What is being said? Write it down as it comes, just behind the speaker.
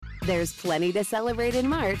There's plenty to celebrate in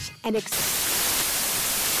March and National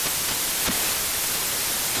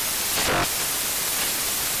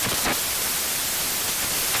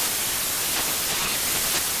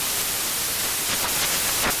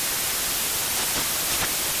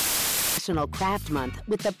Craft Month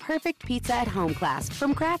with the perfect pizza at home class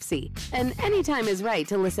from Craftsy. And anytime is right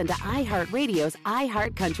to listen to iHeartRadio's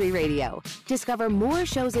iHeartCountry Radio. Discover more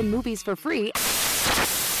shows and movies for free.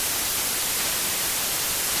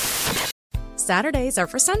 Saturdays are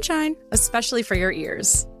for sunshine, especially for your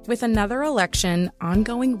ears. With another election,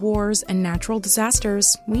 ongoing wars, and natural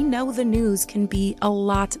disasters, we know the news can be a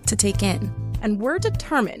lot to take in. And we're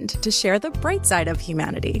determined to share the bright side of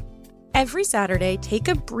humanity. Every Saturday, take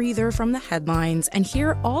a breather from the headlines and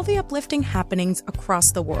hear all the uplifting happenings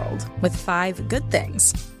across the world with 5 Good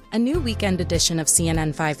Things, a new weekend edition of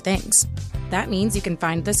CNN 5 Things. That means you can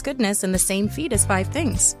find this goodness in the same feed as 5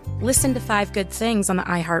 Things. Listen to 5 Good Things on the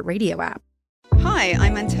iHeartRadio app. Hi,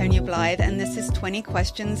 I'm Antonia Blythe, and this is 20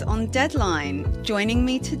 Questions on Deadline. Joining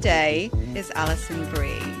me today is Alison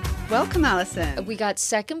Brie. Welcome, Alison. We got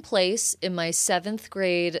second place in my 7th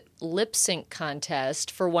grade lip sync contest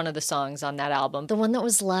for one of the songs on that album. The one that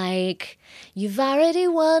was like, "You've already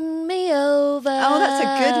won me over." Oh, that's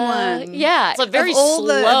a good one. Yeah. It's very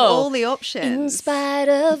slow. Of all the options. In spite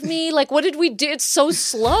of me. Like, what did we do? It's so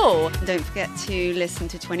slow. Don't forget to listen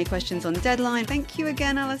to 20 Questions on Deadline. Thank you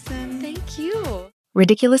again, Alison. Thank you.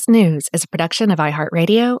 Ridiculous News is a production of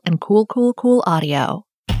iHeartRadio and Cool Cool Cool Audio.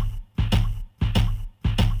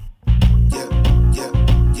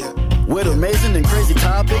 With amazing and crazy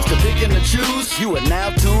topics to pick and to choose, you are now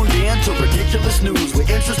tuned in to Ridiculous News with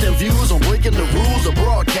interesting views on breaking the rules of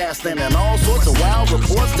broadcasting and all sorts of wild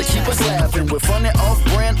reports to keep us laughing. With funny,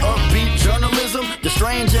 off-brand, upbeat journalism, the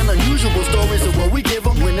strange and unusual stories of what we give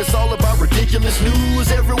them. When it's all about ridiculous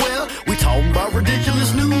news everywhere, we talking about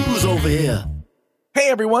ridiculous news over here. Hey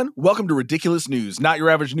everyone, welcome to Ridiculous News, not your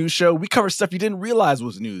average news show. We cover stuff you didn't realize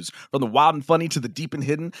was news, from the wild and funny to the deep and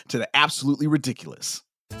hidden to the absolutely ridiculous.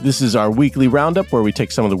 This is our weekly roundup where we take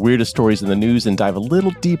some of the weirdest stories in the news and dive a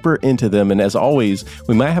little deeper into them. And as always,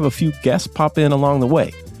 we might have a few guests pop in along the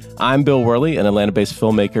way. I'm Bill Worley, an Atlanta-based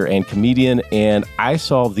filmmaker and comedian, and I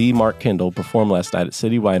saw the Mark Kendall perform last night at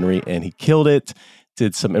City Winery, and he killed it.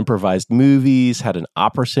 Did some improvised movies, had an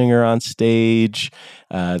opera singer on stage,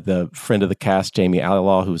 the friend of the cast, Jamie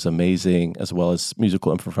Alilaw, who was amazing, as well as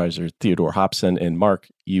musical improviser Theodore Hobson. And Mark,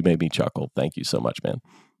 you made me chuckle. Thank you so much, man.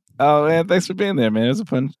 Oh man, thanks for being there, man. It was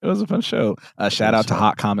a fun show. Shout out to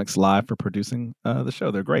Hot Comics Live for producing the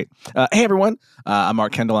show. They're great. Hey everyone, I'm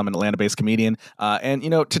Mark Kendall. I'm an Atlanta-based comedian, and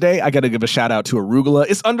today I got to give a shout out to arugula.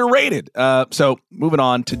 It's underrated. So moving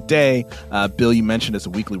on today, Bill, you mentioned it's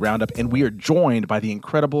a weekly roundup, and we are joined by the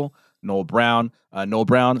incredible Noel Brown. Noel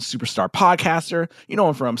Brown, superstar podcaster. You know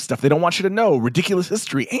him from Stuff They Don't Want You to Know, Ridiculous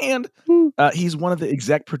History, and he's one of the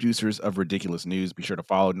exec producers of Ridiculous News. Be sure to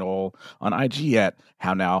follow Noel on IG at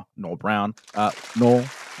How Now Noel Brown. Noel,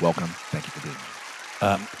 welcome. Thank you for being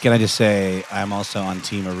here. Can I just say I'm also on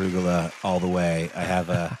Team Arugula all the way. I have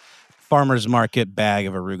a farmer's market bag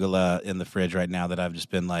of arugula in the fridge right now that I've just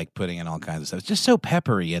been like putting in all kinds of stuff. It's just so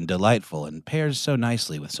peppery and delightful and pairs so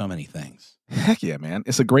nicely with so many things. Heck yeah, man.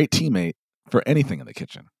 It's a great teammate for anything in the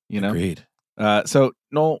kitchen, Agreed. So,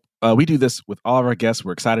 Noel, we do this with all of our guests.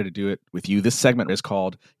 We're excited to do it with you. This segment is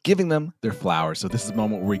called Giving Them Their Flowers. So this is the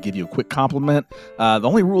moment where we give you a quick compliment. The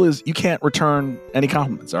only rule is you can't return any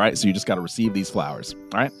compliments, all right? So you just got to receive these flowers,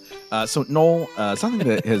 all right? So, Noel, something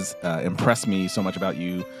that has impressed me so much about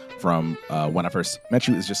you from when I first met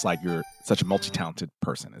you is just like you're such a multi-talented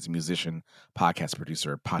person. As a musician, podcast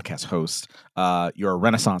producer, podcast host, you're a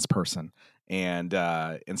Renaissance person. And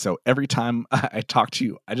so every time I talk to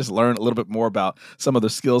you, I just learn a little bit more about some of the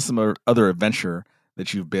skills, some other adventure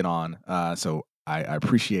that you've been on. So I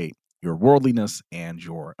appreciate your worldliness and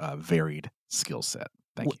your varied skill set.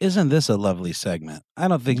 Thank you. Isn't this a lovely segment? I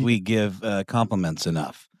don't think we give compliments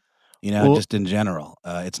enough. Just in general.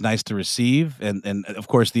 It's nice to receive, and of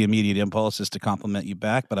course the immediate impulse is to compliment you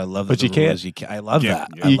back, but I love that. But you can't. I love that.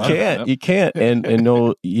 You can't. And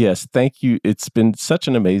no, yes, thank you. It's been such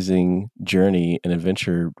an amazing journey and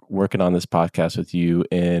adventure working on this podcast with you,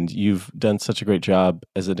 and you've done such a great job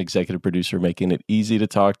as an executive producer, making it easy to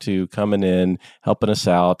talk to, coming in, helping us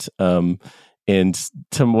out. And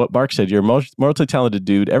to what Mark said, you're a multi-talented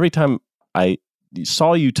dude. Every time I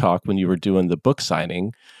saw you talk when you were doing the book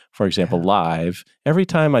signing, for example, live, every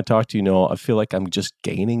time I talk to you, Noel, I feel like I'm just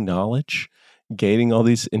gaining knowledge. gaining all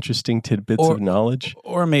these interesting tidbits of knowledge.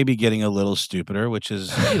 Or maybe getting a little stupider, which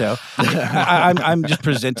is, I'm just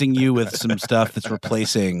presenting you with some stuff that's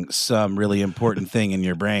replacing some really important thing in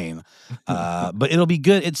your brain. But it'll be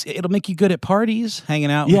good. It'll make you good at parties,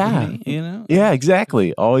 hanging out with me, Yeah,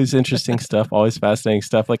 exactly. Always interesting stuff, always fascinating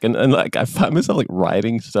stuff. Like, and like I find myself like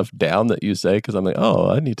writing stuff down that you say, because I'm like, oh,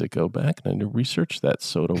 I need to go back and I need to research that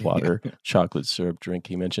soda water chocolate syrup drink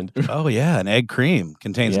he mentioned. Oh, yeah. An egg cream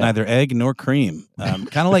contains neither egg nor cream.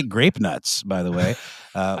 Kind of like grape nuts, by the way.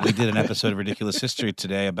 We did an episode of Ridiculous History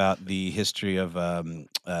today about the history of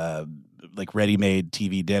like ready-made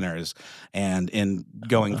TV dinners. And in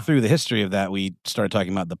going through the history of that, we started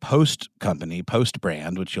talking about the Post company, Post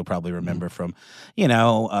brand, which you'll probably remember from,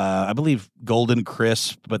 I believe Golden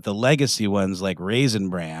Crisp, but the legacy ones like Raisin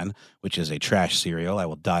Bran, which is a trash cereal. I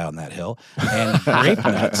will die on that hill. And Grape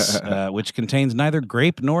Nuts, which contains neither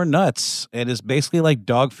grape nor nuts. It is basically like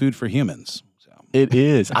dog food for humans. It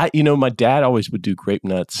is. My dad always would do grape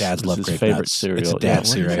nuts. Dads love his grape favorite nuts. cereal. It's a dad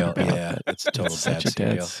cereal. Yeah, It's a total such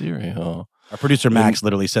dad cereal. Our producer Max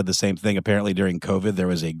literally said the same thing. Apparently during COVID, there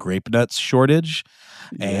was a grape nuts shortage.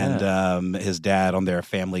 And his dad on their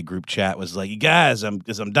family group chat was like, "You guys, I'm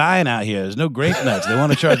dying out here. There's no grape nuts. They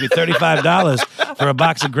want to charge me $35 for a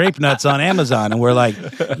box of grape nuts on Amazon." And we're like,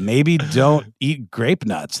 maybe don't eat grape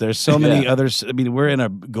nuts. There's so many others. I mean, we're in a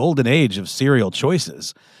golden age of cereal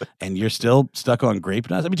choices, and you're still stuck on grape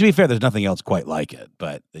nuts. I mean, to be fair, there's nothing else quite like it,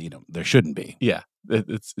 but there shouldn't be. Yeah,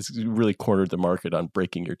 it's really cornered the market on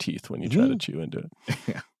breaking your teeth when you try to chew into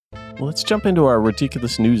it. Well, let's jump into our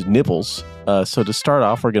ridiculous news nibbles. So to start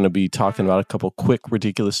off, we're going to be talking about a couple quick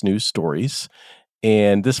ridiculous news stories.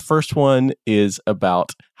 And this first one is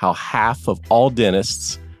about how half of all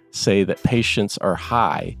dentists say that patients are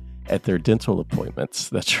high at their dental appointments.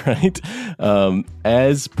 That's right.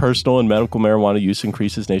 As personal and medical marijuana use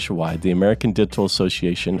increases nationwide, the American Dental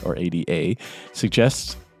Association, or ADA,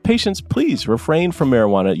 suggests patients please refrain from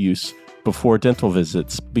marijuana use before dental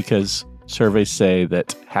visits because surveys say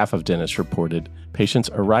that half of dentists reported patients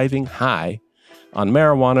arriving high on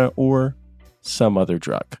marijuana or some other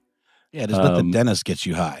drug. Yeah, just let the dentist get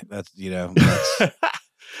you high. That's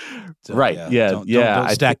so, right. Don't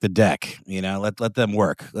stack the deck. Let them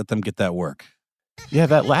work. Let them get that work. Yeah,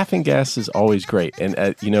 that laughing gas is always great. And,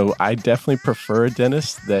 I definitely prefer a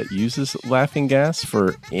dentist that uses laughing gas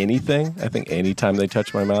for anything. I think anytime they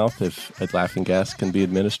touch my mouth, if a laughing gas can be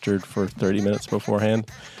administered for 30 minutes beforehand,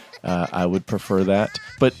 I would prefer that.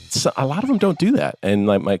 But a lot of them don't do that. And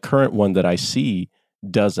like my current one that I see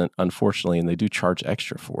doesn't, unfortunately, and they do charge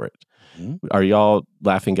extra for it. Mm-hmm. Are y'all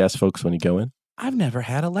laughing gas folks when you go in? I've never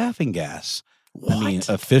had a laughing gas. What? I mean,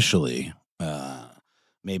 officially,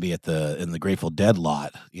 maybe in the Grateful Dead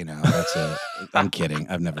lot. I'm kidding.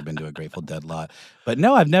 I've never been to a Grateful Dead lot. But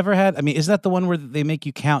no, I've never had. I mean, is that the one where they make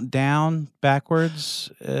you count down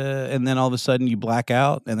backwards and then all of a sudden you black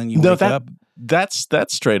out and then you wake up? That's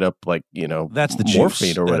straight up like, that's the morphine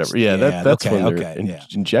juice. or whatever. That's when they're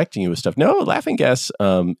injecting you with stuff. No, laughing gas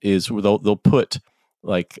is where they'll put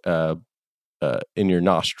like in your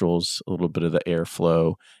nostrils a little bit of the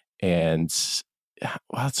airflow. And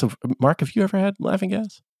so Mark, have you ever had laughing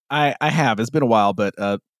gas? I have. It's been a while, but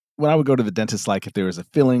when I would go to the dentist, like if there was a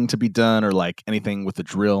filling to be done or like anything with the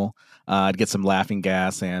drill, I'd get some laughing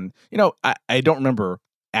gas. And, I don't remember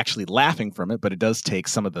actually laughing from it, but it does take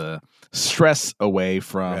some of the stress away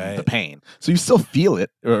from the pain. So you still feel it,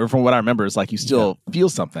 or from what I remember, it's like you still feel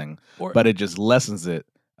something, but it just lessens it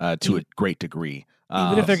to a great degree.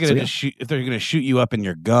 Even if they're going to shoot you up in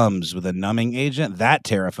your gums with a numbing agent, that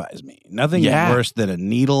terrifies me. Nothing is worse than a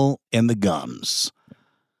needle in the gums.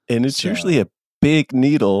 And it's usually a big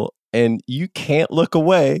needle, and you can't look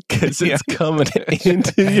away because it's coming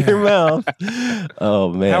into your mouth.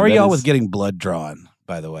 Oh, man. How are y'all with getting blood drawn,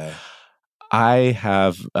 by the way? I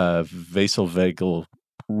have a vasovagal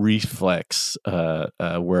reflex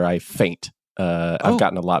where I faint. I've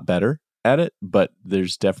gotten a lot better at it, but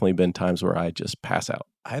there's definitely been times where I just pass out.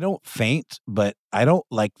 I don't faint, but I don't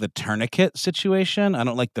like the tourniquet situation. I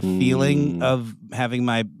don't like the feeling of having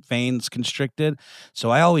my veins constricted.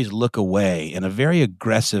 So I always look away in a very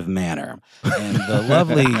aggressive manner. And the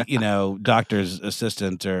lovely, doctor's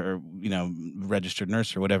assistant or registered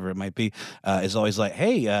nurse or whatever it might be, is always like,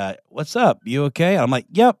 "Hey, what's up? You okay?" And I'm like,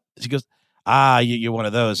 "Yep." She goes, you're one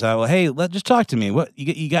of those. Well, hey, just talk to me. What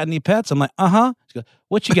you got any pets? I'm like, uh-huh. She goes,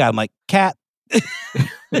 what you got? I'm like, cat.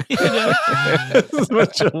 They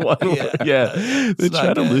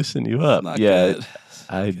try to loosen you up. Good.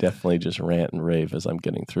 I definitely just rant and rave as I'm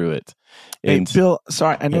getting through it. And hey, Bill,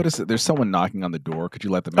 sorry, I noticed that there's someone knocking on the door. Could you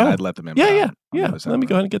let them in? I'd let them in. Yeah. Let me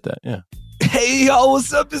go ahead and get that. Yeah. Hey, y'all,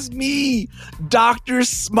 what's up? It's me, Dr.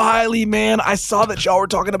 Smiley, man. I saw that y'all were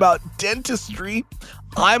talking about dentistry.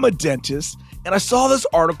 I'm a dentist, and I saw this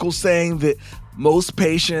article saying that most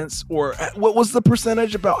patients, or what was the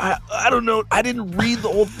percentage about? I don't know. I didn't read the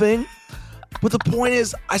whole thing. But the point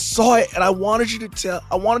is, I saw it, and I wanted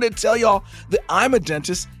to tell y'all that I'm a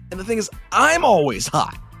dentist, and the thing is, I'm always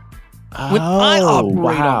high when I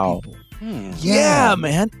operate on people. Yeah,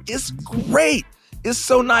 man, it's great. It's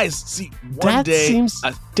so nice. See, one day... That seems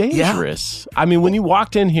dangerous. Yeah. I mean, when you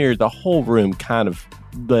walked in here, the whole room kind of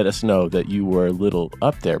let us know that you were a little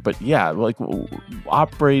up there. But yeah, like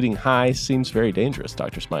operating high seems very dangerous,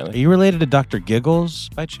 Dr. Smiley. Are you related to Dr. Giggles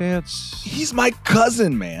by chance? He's my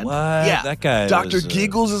cousin, man. What? Yeah, that guy. Dr.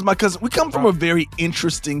 Giggles is my cousin. We come from a very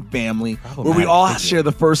interesting family where we all share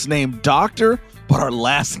the first name Doctor, but our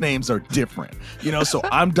last names are different. You know, so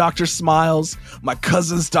I'm Dr. Smiles, my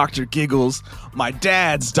cousin's Dr. Giggles, my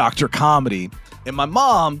dad's Dr. Comedy, and my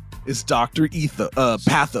mom is Dr.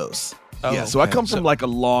 Pathos. Oh, yeah, so I come from like a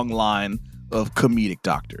long line of comedic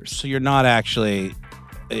doctors. So you're not actually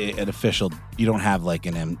an official, you don't have like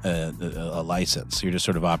a license. You're just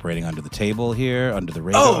sort of operating under the table here, under the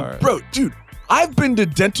radar. Oh, bro, dude, I've been to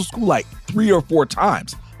dental school like 3 or 4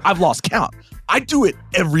 times. I've lost count. I do it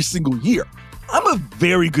every single year. I'm a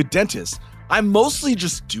very good dentist. I mostly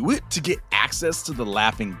just do it to get access to the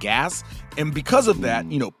laughing gas. And because of that,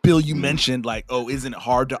 you know, Bill, you mentioned like, oh, isn't it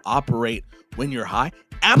hard to operate when you're high?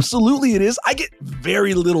 Absolutely it is. I get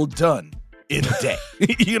very little done in a day.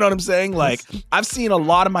 You know what I'm saying? Like, I've seen a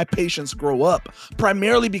lot of my patients grow up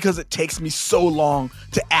primarily because it takes me so long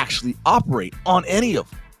to actually operate on any of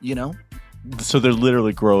them, you know? So they're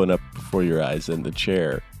literally growing up before your eyes in the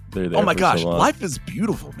chair. They're there. Oh my gosh, so long. life is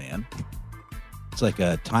beautiful, man. It's like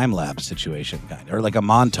a time-lapse situation, kind of, or like a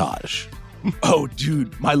montage. Oh,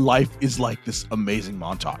 dude, my life is like this amazing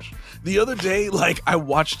montage. The other day, like, I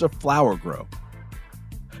watched a flower grow.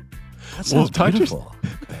 That sounds beautiful.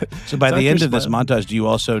 So by the end of this montage, do you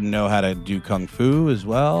also know how to do kung fu as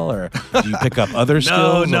well? Or do you pick up other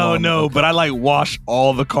skills? No. But I, like, wash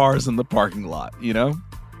all the cars in the parking lot, you know?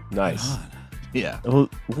 Nice. God. Yeah. Well,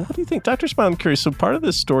 what do you think? Dr. Smile, I'm curious. So part of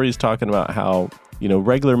this story is talking about how, you know,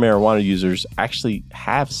 regular marijuana users actually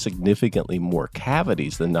have significantly more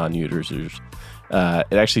cavities than non-users.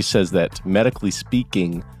 It actually says that medically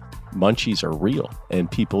speaking, munchies are real and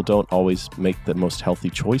people don't always make the most healthy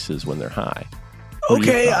choices when they're high.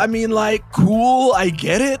 Okay, I mean, like, cool, I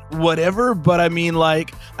get it, whatever, but I mean,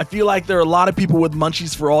 like, I feel like there are a lot of people with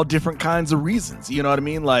munchies for all different kinds of reasons, you know what I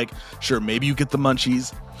mean? Like, sure, maybe you get the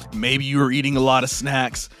munchies, maybe you're eating a lot of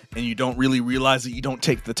snacks, and you don't really realize that you don't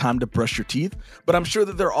take the time to brush your teeth, but I'm sure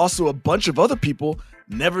that there are also a bunch of other people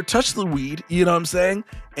never touch the weed, you know what I'm saying?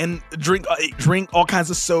 And drink all kinds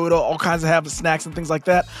of soda, all kinds of have snacks and things like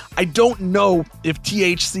that. I don't know if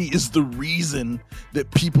THC is the reason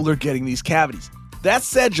that people are getting these cavities. That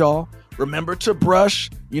said, y'all, remember to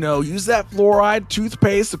brush, you know, use that fluoride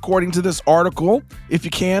toothpaste according to this article. If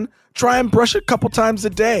you can, try and brush it a couple times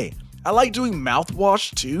a day. I like doing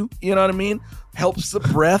mouthwash too, you know what I mean? Helps the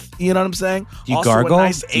breath, you know what I'm saying? Do you also gargle? A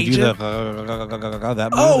nice agent. You do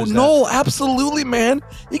that move? Oh, no, absolutely, man.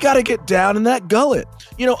 You got to get down in that gullet.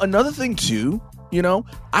 You know, another thing too, you know,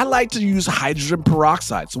 I like to use hydrogen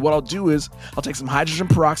peroxide. So what I'll do is I'll take some hydrogen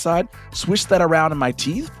peroxide, swish that around in my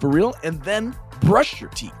teeth for real, and then brush your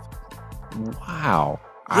teeth. Wow.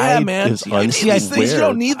 Yeah, man. These things, you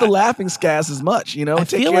don't need the laughing gas as much, you know? I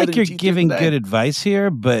feel like you're giving good advice here,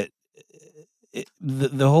 but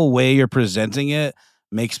the whole way you're presenting it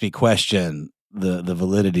makes me question the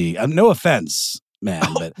validity. No offense, man,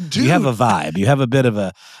 but dude, you have a vibe. You have a bit of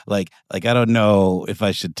a, like I don't know if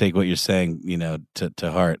I should take what you're saying, you know,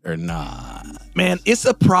 to heart or not. Man, it's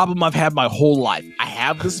a problem I've had my whole life. I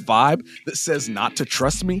have this vibe that says not to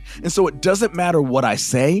trust me. And so it doesn't matter what I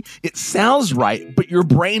say. It sounds right, but your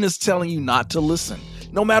brain is telling you not to listen.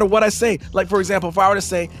 No matter what I say. Like, for example, if I were to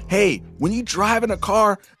say, hey, when you drive in a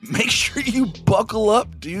car, make sure you buckle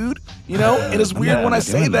up, dude. You know? And it's weird when I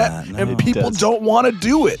say that and people don't want to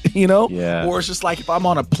do it, you know? Yeah. Or it's just like if I'm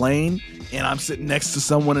on a plane and I'm sitting next to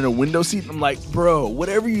someone in a window seat, and I'm like, bro,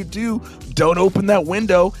 whatever you do, don't open that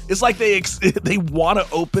window. It's like they want to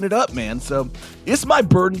open it up, man. So it's my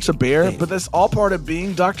burden to bear, but that's all part of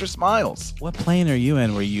being Dr. Smiles. What plane are you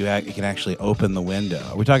in where you can actually open the window?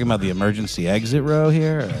 Are we talking about the emergency exit row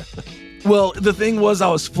here? Or? Well, the thing was I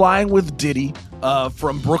was flying with Diddy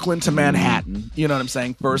from Brooklyn to Manhattan, you know what I'm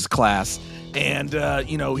saying, first class. And,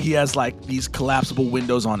 you know, he has like these collapsible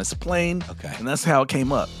windows on his plane. Okay. And that's how it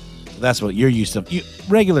came up. That's what you're used to.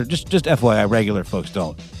 Just FYI, regular folks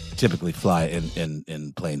don't typically fly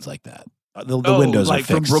in planes like that. The windows like are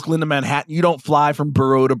fixed. from Brooklyn to Manhattan. You don't fly from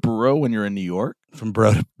borough to borough when you're in New York. From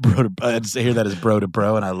bro to bro to I just hear that as bro to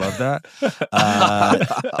bro, and I love that.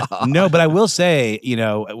 No, but I will say,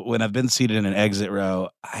 when I've been seated in an exit row,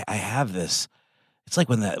 I have this. It's like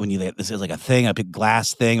this is like a thing, a big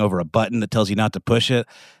glass thing over a button that tells you not to push it.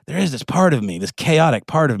 There is this part of me, this chaotic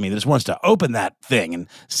part of me that just wants to open that thing and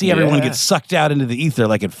see everyone get sucked out into the ether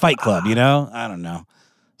like in Fight Club, I don't know.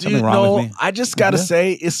 Dude, no, I just got to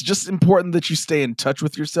say, it's just important that you stay in touch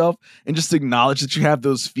with yourself and just acknowledge that you have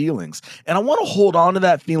those feelings. And I want to hold on to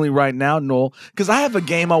that feeling right now, Noel, because I have a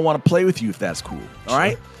game I want to play with you if that's cool. All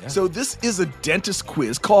right? Yeah. So this is a dentist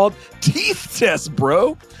quiz called Teeth Test,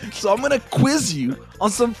 bro. So I'm going to quiz you on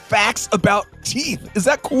some facts about teeth. Is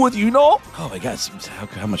that cool with you, Noel? Oh, my God.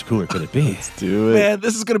 How much cooler could it be? Let's do it. Man,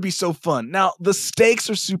 this is going to be so fun. Now, the stakes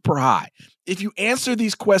are super high. If you answer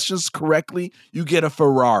these questions correctly, you get a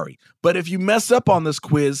Ferrari. But if you mess up on this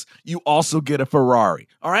quiz, you also get a Ferrari.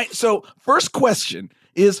 All right? So first question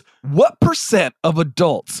is, what % of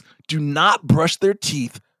adults do not brush their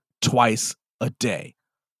teeth twice a day?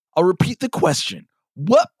 I'll repeat the question.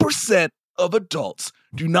 What % of adults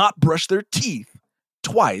do not brush their teeth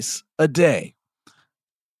twice a day?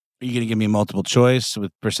 Are you going to give me multiple choice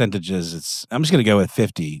with percentages? I'm just going to go with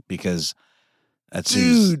 50 because...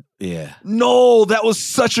 Dude, yeah. No, that was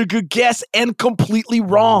such a good guess and completely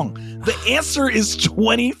wrong. The answer is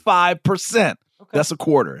 25%. Okay. That's a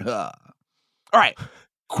quarter. All right.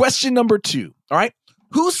 Question number 2. All right.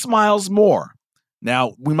 Who smiles more?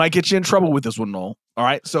 Now, we might get you in trouble with this one, Noel. All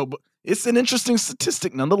right. So it's an interesting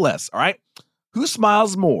statistic nonetheless. All right. Who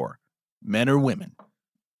smiles more, men or women?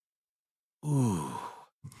 Ooh.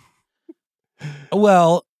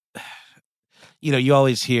 Well, you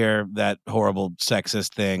always hear that horrible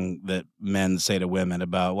sexist thing that men say to women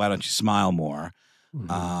about, why don't you smile more?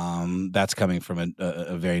 Mm-hmm. That's coming from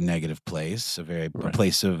a very negative place, a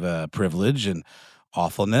place of privilege and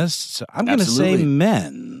awfulness. So I'm going to say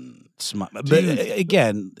men smile. But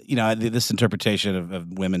again, this interpretation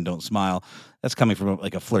of women don't smile, that's coming from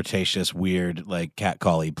like a flirtatious, weird, like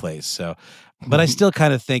catcall-y place. So, but I still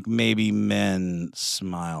kind of think maybe men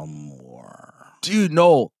smile more. Dude,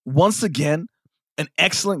 no, once again, an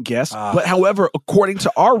excellent guess, but however, according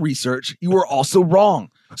to our research, you were also wrong.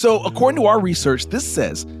 So according to our research, this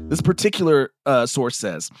particular source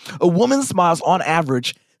says, a woman smiles on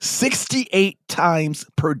average 68 times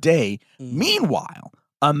per day. Meanwhile,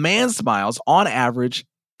 a man smiles on average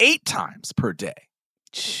 8 times per day.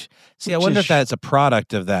 See, I wonder if that's a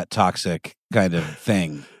product of that toxic kind of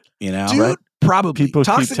thing, Dude, right? Probably.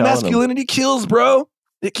 Toxic masculinity kills, bro.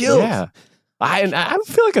 It kills. Yeah. I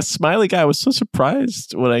feel like a smiley guy. I was so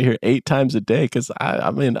surprised when I hear 8 times a day because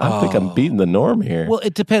I think I'm beating the norm here. Well,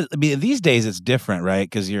 it depends. I mean, these days it's different, right?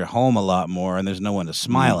 Because you're home a lot more and there's no one to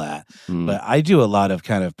smile at. But I do a lot of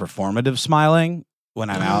kind of performative smiling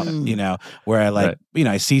when I'm out, where I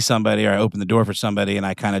I see somebody or I open the door for somebody and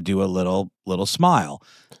I kind of do a little smile.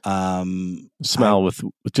 Smile with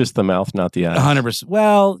just the mouth, not the eye. 100%.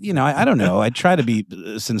 Well, I don't know. I try to be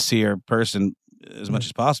a sincere person as much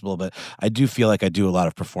as possible, but I do feel like I do a lot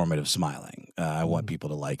of performative smiling. I want people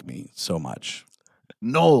to like me so much.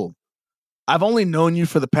 Noel, I've only known you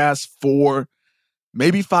for the past 4,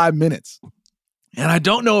 maybe 5 minutes. And I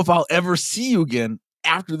don't know if I'll ever see you again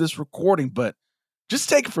after this recording, but just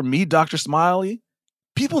take it from me, Dr. Smiley.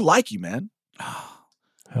 People like you, man.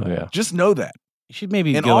 Hell yeah. Just know that. You should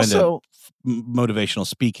maybe go into motivational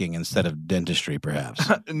speaking instead of dentistry, perhaps.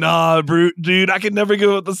 Nah, dude, I can never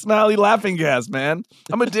go with the smiley laughing gas, man.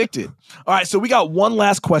 I'm addicted. All right, so we got one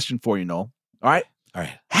last question for you, Noel. All right? All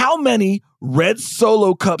right. How many red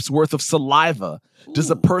Solo cups worth of saliva does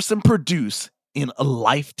a person produce in a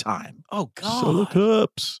lifetime? Oh, God. Solo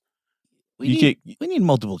cups. We need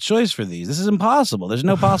multiple choice for these. This is impossible. There's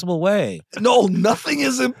no possible way. No, nothing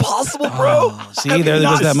is impossible, bro. See, there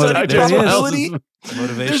goes that motivation.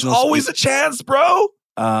 There's always a chance, bro.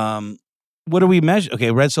 What do we measure? Okay,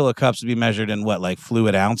 red Solo cups would be measured in what, like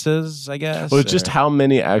fluid ounces, I guess? Well, just how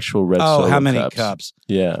many actual red Solo cups. Oh, how many cups?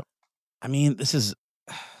 Yeah. I mean, this is...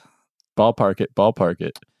 Ballpark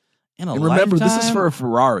it. And remember, this is for a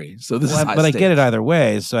Ferrari, so this is high but stakes. I get it either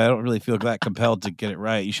way, so I don't really feel that compelled to get it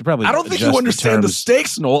right. You should probably. I don't think you understand the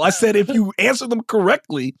stakes, Noel. I said if you answer them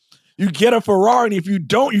correctly, you get a Ferrari, and if you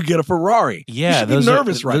don't, you get a Ferrari. Yeah, you should be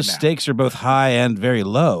nervous right now. Those stakes are both high and very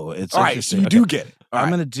low. It's all right, so you do get it. I'm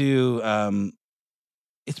going to do.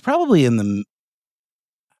 It's probably in the.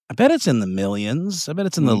 I bet it's in the millions. I bet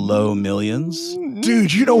it's in the low millions.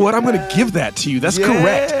 Dude, you know what? I'm going to give that to you. That's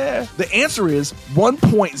correct. The answer is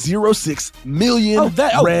 1.06 million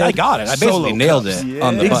red I got it. I basically nailed it.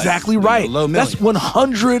 On the exactly right. Low that's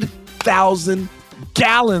 100 100,000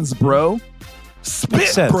 gallons, bro.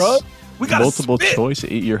 Spit, bro. We got multiple choice.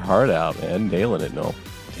 Eat your heart out, man. Nailing it, Noel.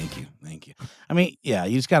 Thank you. I mean, yeah,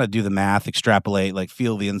 you just got to do the math, extrapolate, like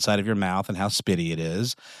feel the inside of your mouth and how spitty it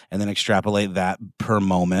is, and then extrapolate that per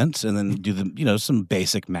moment, and then do the, some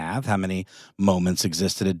basic math. How many moments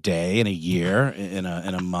existed a day, in a year, in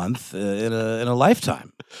a month, in a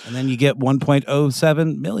lifetime, and then you get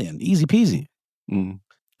 1.07 million. Easy peasy.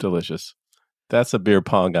 Delicious. That's a beer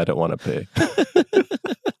pong I don't want to pay.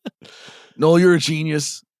 Noel, you're a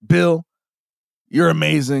genius. Bill, you're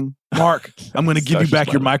amazing. Mark, I'm going to give you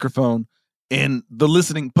back your microphone. And the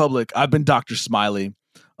listening public, I've been Dr. Smiley.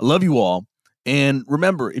 I love you all. And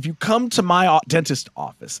remember, if you come to my dentist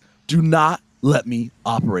office, do not let me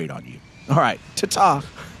operate on you. All right, ta-ta.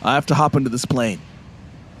 I have to hop into this plane.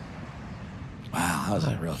 Wow, that was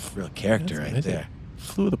a real character right there.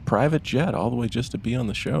 Flew with a private jet all the way just to be on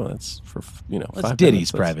the show. That's for, It's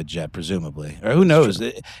Diddy's private jet, presumably. Or who knows?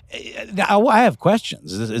 Now, I have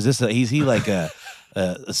questions. Is he like a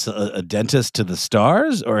dentist to the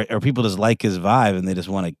stars, or people just like his vibe and they just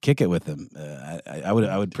want to kick it with him? I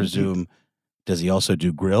would presume. Does he also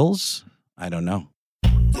do grills? I don't know.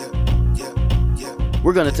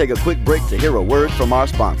 We're going to take a quick break to hear a word from our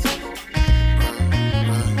sponsor.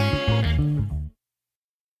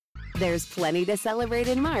 There's plenty to celebrate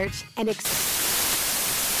in March and National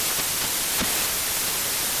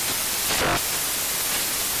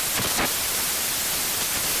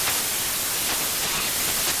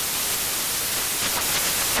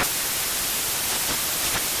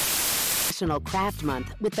Craft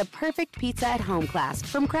Month with the perfect pizza at home class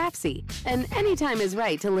from Craftsy. And anytime is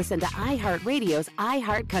right to listen to iHeartRadio's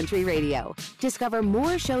iHeart Country Radio. Discover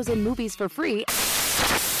more shows and movies for free.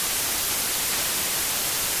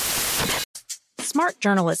 Smart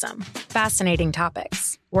journalism. Fascinating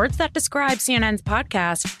topics. Words that describe CNN's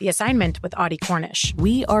podcast, The Assignment with Audie Cornish.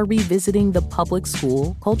 We are revisiting the public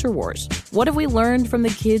school culture wars. What have we learned from the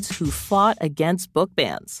kids who fought against book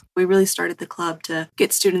bans? We really started the club to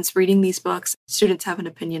get students reading these books. Students have an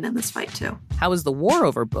opinion in this fight, too. How has the war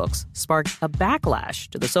over books sparked a backlash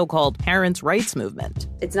to the so-called parents' rights movement?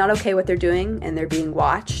 It's not okay what they're doing, and they're being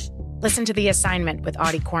watched. Listen to The Assignment with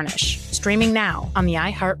Audie Cornish. Streaming now on the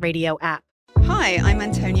iHeartRadio app. Hi, I'm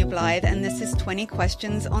Antonia Blythe, and this is 20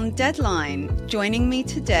 Questions on Deadline. Joining me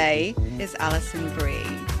today is Alison Brie.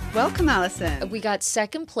 Welcome, Alison. We got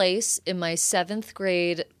second place in my 7th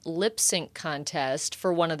grade lip sync contest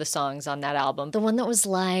for one of the songs on that album. The one that was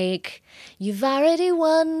like, "You've already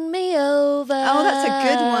won me over." Oh, that's a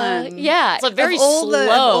good one. Yeah. It's very slow. Of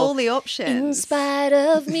all the options. In spite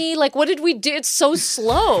of me. Like, what did we do? It's so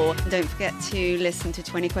slow. Don't forget to listen to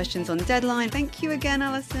 20 Questions on Deadline. Thank you again,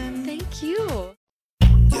 Alison. Thank you.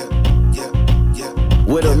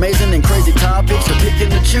 With amazing and crazy topics to pick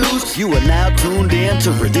and to choose, you are now tuned in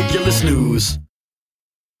to Ridiculous News.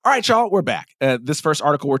 All right, y'all, we're back. This first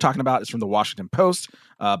article we're talking about is from the Washington Post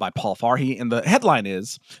by Paul Farhi, and the headline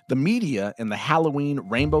is "The Media and the Halloween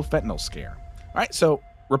Rainbow Fentanyl Scare." All right, so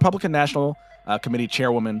Republican National Committee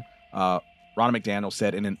Chairwoman Ronna McDaniel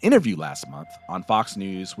said in an interview last month on Fox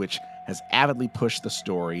News, which has avidly pushed the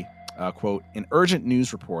story, quote, "In urgent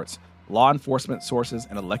news reports, law enforcement sources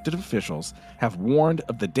and elected officials have warned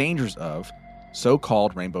of the dangers of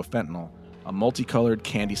so-called rainbow fentanyl, a multicolored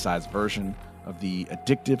candy-sized version of the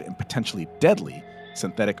addictive and potentially deadly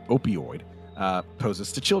synthetic opioid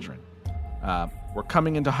poses to children. We're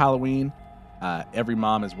coming into Halloween. Every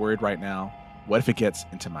mom is worried right now. What if it gets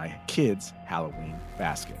into my kid's Halloween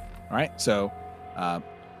basket?" All right, so,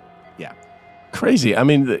 yeah. Crazy. I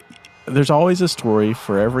mean, there's always a story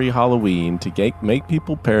for every Halloween to make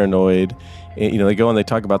people paranoid. And, they go and they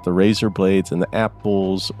talk about the razor blades and the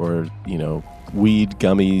apples, or, weed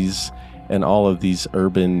gummies and all of these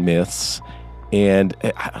urban myths. And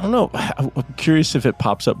I don't know, I'm curious if it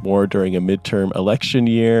pops up more during a midterm election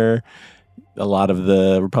year. A lot of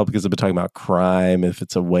the Republicans have been talking about crime, if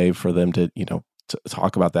it's a way for them to, to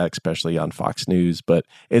talk about that, especially on Fox News. But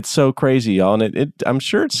it's so crazy, y'all. And I'm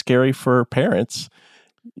sure it's scary for parents,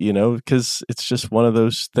 because it's just one of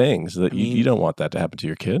those things that you don't want that to happen to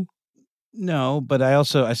your kid. No, but I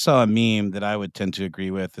saw a meme that I would tend to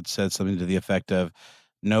agree with. It said something to the effect of,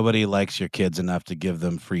 "Nobody likes your kids enough to give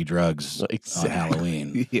them free drugs on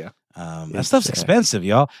Halloween." Yeah. That stuff's expensive,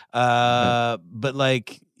 y'all. But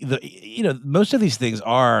most of these things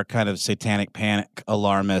are kind of satanic panic,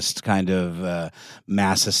 alarmist kind of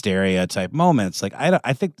mass hysteria type moments. Like,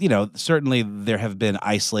 I think, certainly there have been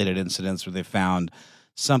isolated incidents where they found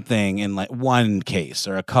something in like one case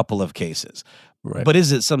or a couple of cases. Right. But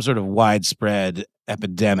is it some sort of widespread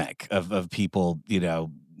epidemic of people,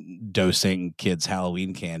 dosing kids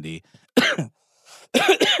Halloween candy.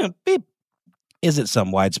 Beep. Is it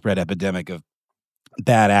some widespread epidemic of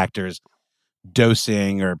bad actors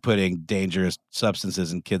dosing or putting dangerous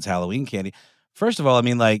substances in kids' Halloween candy? First of all, I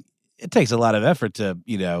mean, like, it takes a lot of effort to,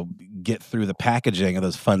 get through the packaging of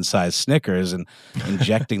those fun-sized Snickers and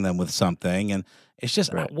injecting them with something. And it's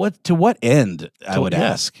just, to what end, I would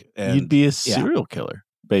ask? And, you'd be a serial killer,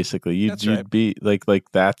 basically. You'd be like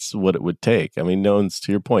that's what it would take. I mean, to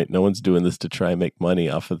your point, no one's doing this to try and make money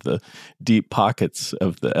off of the deep pockets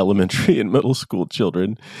of the elementary and middle school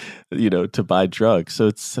children, to buy drugs. So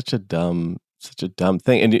it's such a dumb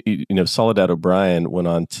thing. And, Soledad O'Brien went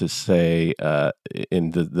on to say,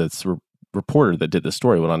 in the reporter that did the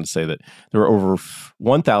story went on to say that there were over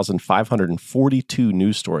 1,542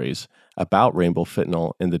 news stories about rainbow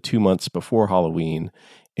fentanyl in the 2 months before Halloween.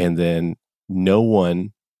 And then no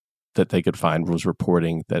one that they could find was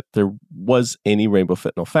reporting that there was any rainbow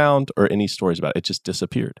fentanyl found or any stories about it. It just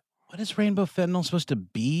disappeared. What is rainbow fentanyl supposed to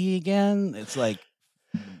be again? It's like,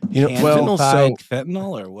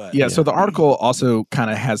 fentanyl or what? Yeah, so the article also kind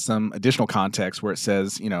of has some additional context where it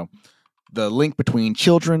says, the link between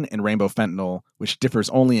children and rainbow fentanyl, which differs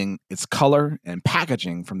only in its color and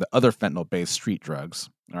packaging from the other fentanyl-based street drugs,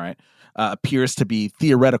 all right, appears to be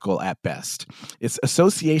theoretical at best. Its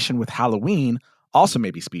association with Halloween also may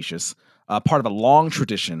be specious, part of a long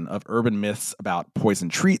tradition of urban myths about poison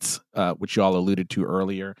treats, which you all alluded to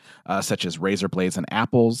earlier, such as razor blades and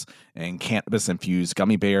apples and cannabis-infused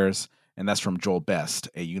gummy bears. And that's from Joel Best,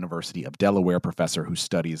 a University of Delaware professor who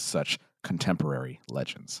studies such contemporary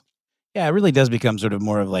legends. Yeah, it really does become sort of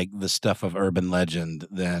more of like the stuff of urban legend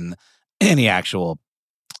than any actual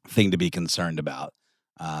thing to be concerned about.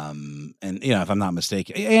 And, if I'm not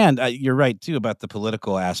mistaken, and you're right, too, about the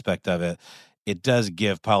political aspect of it. It does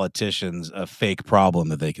give politicians a fake problem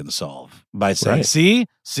that they can solve by saying,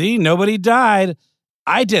 see, nobody died.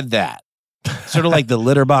 I did that. Sort of like the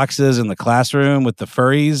litter boxes in the classroom with the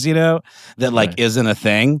furries, that isn't a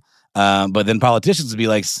thing. But then politicians would be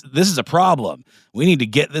like, this is a problem. We need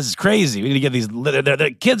to this is crazy. We need to get these,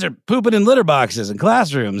 the kids are pooping in litter boxes in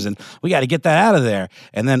classrooms and we got to get that out of there.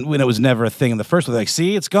 And then when it was never a thing in the first one, like,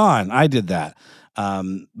 see, it's gone. I did that.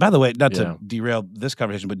 By the way, not to derail this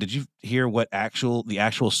conversation, but did you hear what the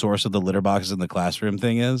actual source of the litter boxes in the classroom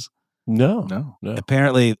thing is? No.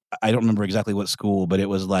 Apparently, I don't remember exactly what school, but it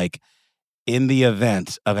was like in the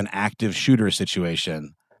event of an active shooter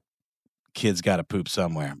situation, kids got to poop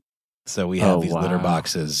somewhere. So we have these litter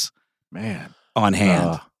boxes, on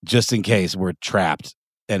hand, just in case we're trapped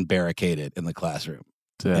and barricaded in the classroom.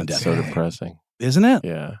 That's so depressing, isn't it?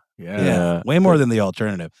 Yeah. Way more than the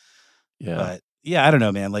alternative. Yeah, but yeah, I don't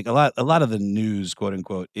know, man. Like a lot of the news, quote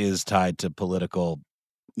unquote, is tied to political,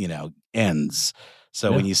 ends.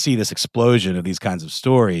 So when you see this explosion of these kinds of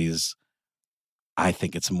stories, I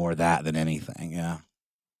think it's more that than anything. Yeah,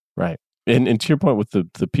 right. And to your point with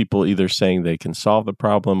the people either saying they can solve the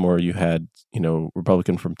problem, or you had,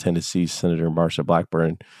 Republican from Tennessee, Senator Marsha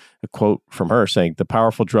Blackburn, a quote from her saying, the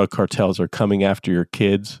powerful drug cartels are coming after your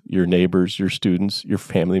kids, your neighbors, your students, your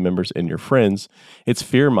family members, and your friends. It's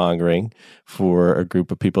fear-mongering for a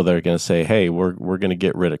group of people that are going to say, hey, we're going to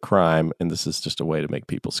get rid of crime, and this is just a way to make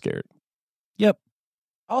people scared. Yep.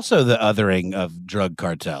 Also the othering of drug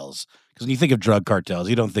cartels. Because when you think of drug cartels,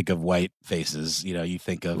 you don't think of white faces. You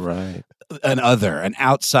think of an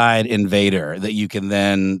outside invader that you can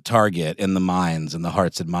then target in the minds and the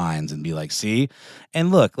hearts and minds and be like, see?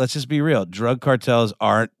 And look, let's just be real. Drug cartels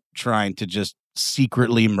aren't trying to just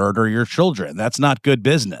secretly murder your children. That's not good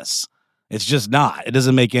business. It's just not. It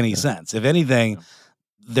doesn't make any sense. If anything,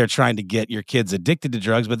 they're trying to get your kids addicted to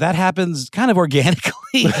drugs, but that happens kind of organically.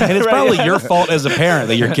 And it's probably your fault as a parent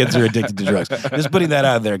that your kids are addicted to drugs. Just putting that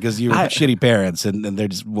out there because you're shitty parents and they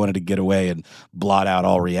just wanted to get away and blot out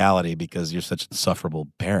all reality because you're such insufferable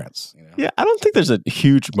parents. Yeah, I don't think there's a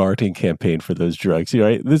huge marketing campaign for those drugs.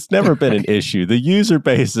 Right? It's never been an issue. The user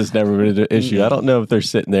base has never been an issue. I don't know if they're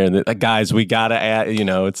sitting there and guys, we got to add,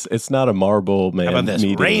 it's not a Marble Man. How about this?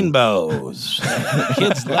 Meeting. Rainbows.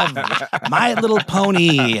 Kids love My Little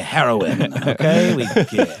Pony heroin. Okay?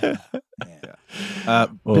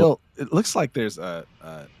 Bill, it looks like there's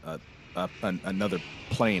another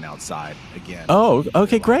plane outside again. Oh,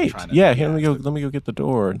 okay, great. Yeah, let me go get the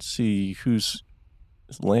door and see who's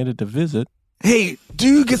landed to visit. Hey,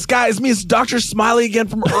 dude, it's me. It's Dr. Smiley again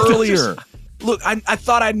from earlier. Look, I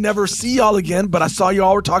thought I'd never see y'all again, but I saw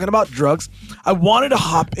y'all were talking about drugs. I wanted to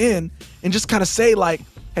hop in and just kind of say,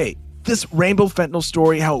 hey, this rainbow fentanyl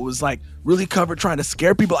story, how it was really covered trying to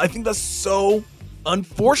scare people. I think that's so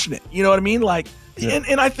unfortunate. You know what I mean?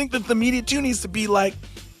 And I think that the media too needs to be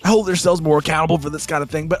hold themselves more accountable for this kind of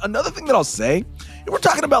thing. But another thing that I'll say, if we're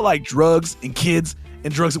talking about like drugs and kids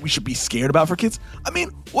and drugs that we should be scared about for kids, I mean,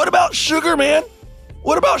 what about sugar, man?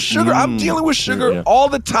 What about sugar? I'm dealing with sugar all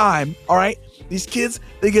the time, all right? These kids,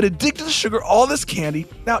 they get addicted to sugar, all this candy.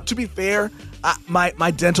 Now, to be fair,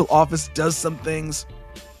 my dental office does some things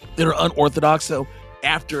that are unorthodox. So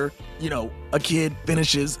after, a kid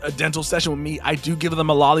finishes a dental session with me, I do give them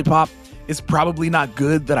a lollipop. It's probably not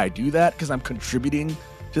good that I do that because I'm contributing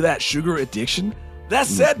to that sugar addiction. That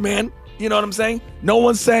said, man, you know what I'm saying? No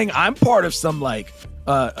one's saying I'm part of some like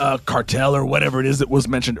cartel or whatever it is that was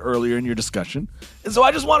mentioned earlier in your discussion. And so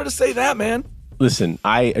I just wanted to say that, man. Listen,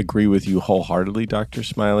 I agree with you wholeheartedly, Dr.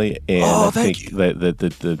 Smiley. And I think that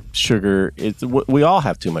the sugar, we all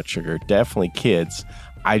have too much sugar, definitely kids.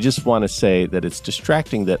 I just want to say that it's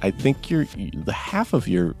distracting that I think the half of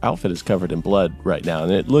your outfit is covered in blood right now,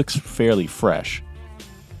 and it looks fairly fresh.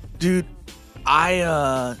 Dude,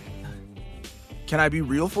 can I be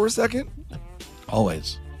real for a second?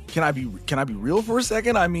 Always. Can I be real for a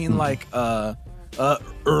second? I mean, like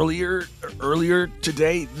earlier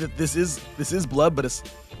today, this is blood, but it's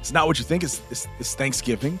not what you think. It's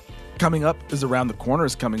Thanksgiving coming up, is around the corner,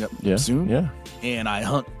 is coming up soon. Yeah. And I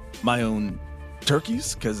hunt my own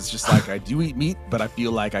turkeys because it's just like I do eat meat, but I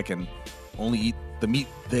feel like I can only eat the meat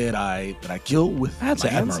that I kill with that's my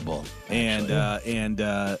hands. admirable. And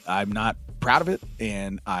I'm not proud of it,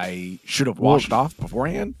 and I should have washed it off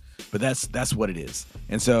beforehand. But that's what it is.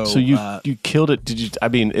 And so you killed it. Did you? I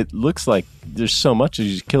mean, it looks like there's so much. Did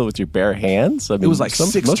you just kill it with your bare hands? I mean, it was like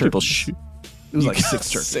six most turkeys. People shoot. It was like six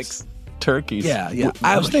turkeys. 6 turkeys. Yeah.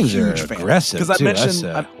 Those things are aggressive. Because I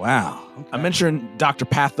mentioned, wow. Okay. I mentioned Dr.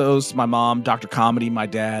 Pathos, my mom, Dr. Comedy, my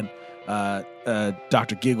dad,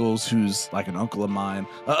 Dr. Giggles, who's like an uncle of mine,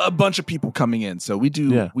 a bunch of people coming in. So we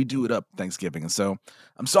do it up Thanksgiving. And so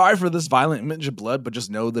I'm sorry for this violent image of blood, but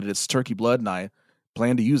just know that it's turkey blood, and I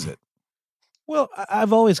plan to use it. Well,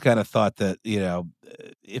 I've always kind of thought that,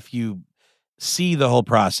 if you see the whole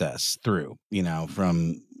process through,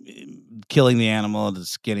 from killing the animal to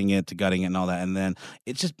skinning it to gutting it and all that, and then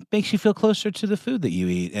it just makes you feel closer to the food that you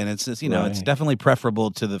eat. And it's just, it's definitely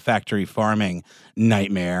preferable to the factory farming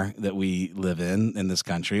nightmare that we live in this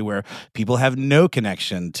country, where people have no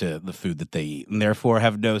connection to the food that they eat and therefore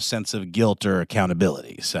have no sense of guilt or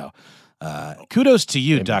accountability. So kudos to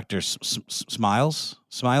you, Dr.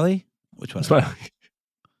 Smiley? Which one?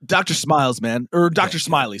 Dr. Smiles, man. Or Dr.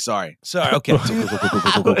 Smiley, sorry. Okay.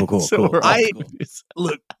 Cool.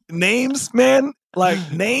 Look, names, man,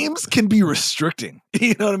 like names can be restricting.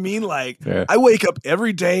 You know what I mean? Like I wake up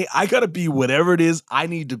every day. I got to be whatever it is I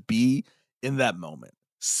need to be in that moment.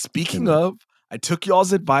 Speaking of, I took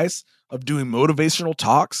y'all's advice of doing motivational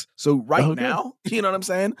talks. So now, you know what I'm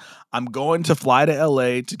saying? I'm going to fly to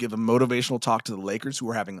LA to give a motivational talk to the Lakers, who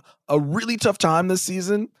are having a really tough time this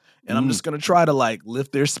season. And I'm just going to try to like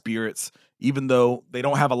lift their spirits, even though they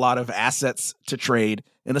don't have a lot of assets to trade.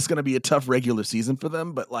 And it's going to be a tough regular season for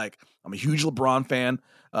them. But like, I'm a huge LeBron fan.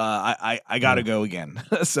 I got to go again.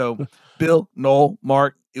 So Bill, Noel,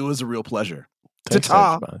 Mark, it was a real pleasure.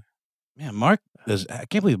 Ta-ta. Man, Mark, I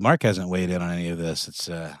can't believe Mark hasn't weighed in on any of this.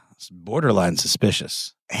 It's borderline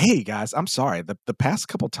suspicious. Hey guys, I'm sorry. The past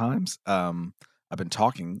couple times I've been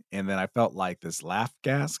talking, and then I felt like this laugh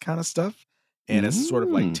gas kind of stuff. And it's sort of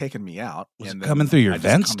like taking me out. Was it coming through your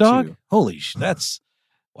vents, dog? Holy that's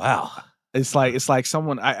wow. It's like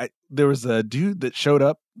someone. There was a dude that showed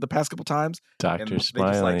up the past couple times. Dr. Smiley.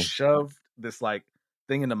 They just like shoved this like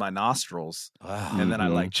thing into my nostrils, and then I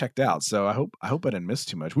like checked out. So I hope I didn't miss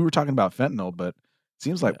too much. We were talking about fentanyl, but it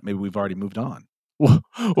seems like maybe we've already moved on.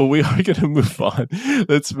 Well, we are going to move on.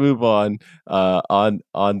 Let's move on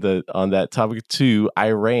that topic to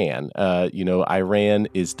Iran. Iran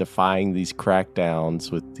is defying these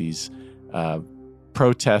crackdowns with these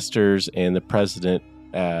protesters, and the president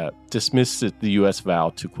dismissed the U.S.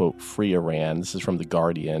 vow to, quote, free Iran. This is from The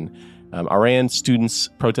Guardian. Iran students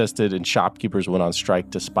protested and shopkeepers went on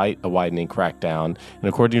strike despite a widening crackdown. And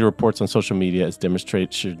according to reports on social media, as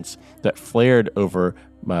demonstrations that flared over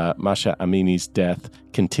Masha Amini's death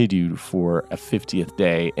continued for a 50th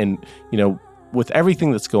day. And, with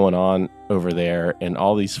everything that's going on over there and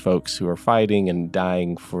all these folks who are fighting and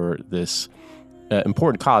dying for this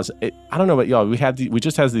important cause, I don't know about y'all, we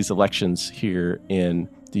just had these elections here in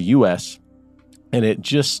the U.S., and it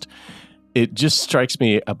just strikes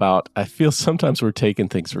me about, I feel sometimes we're taking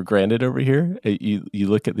things for granted over here. You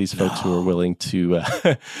look at these folks who are willing to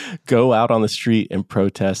go out on the street and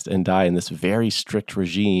protest and die in this very strict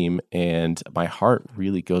regime, and my heart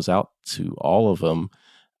really goes out to all of them,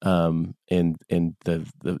 and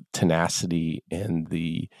the tenacity and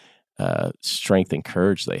the strength and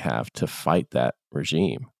courage they have to fight that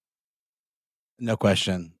regime. No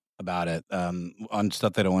question about it. On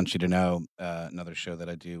Stuff They Don't Want You to Know, another show that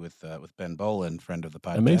I do with Ben Bolin, friend of the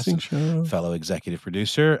podcast, Amazing show, fellow executive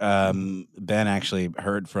producer. Ben actually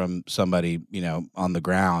heard from somebody, on the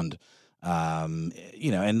ground,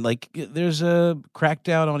 and like there's a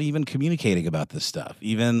crackdown on even communicating about this stuff,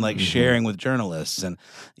 even like sharing with journalists, and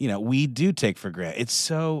we do take for granted.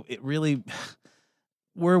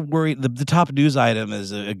 We're worried. The top news item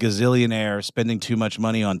is a gazillionaire spending too much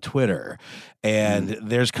money on Twitter. And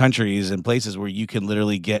there's countries and places where you can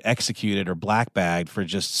literally get executed or black bagged for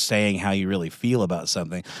just saying how you really feel about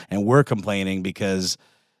something. And we're complaining because,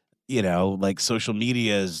 like social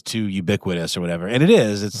media is too ubiquitous or whatever. And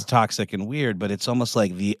it's toxic and weird, but it's almost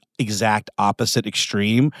like the exact opposite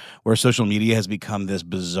extreme where social media has become this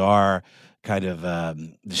bizarre kind of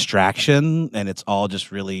distraction, and it's all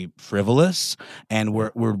just really frivolous, and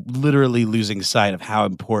we're literally losing sight of how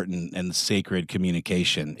important and sacred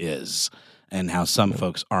communication is, and how some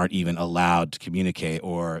folks aren't even allowed to communicate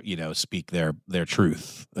or speak their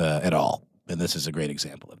truth at all. And this is a great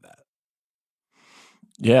example of that.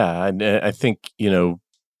 Yeah, I think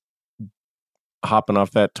hopping off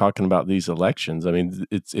that, talking about these elections, I mean,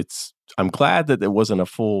 it's. I'm glad that there wasn't a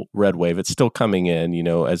full red wave. It's still coming in,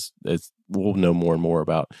 as we'll know more and more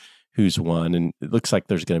about who's won. And it looks like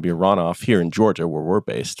there's going to be a runoff here in Georgia, where we're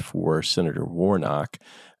based, for Senator Warnock,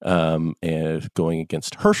 and going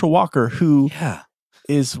against Herschel Walker, who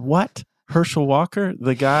is what? Herschel Walker,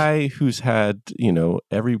 the guy who's had,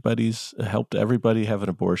 helped everybody have an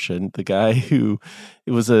abortion. The guy who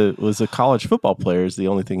was a college football player is the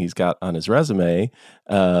only thing he's got on his resume.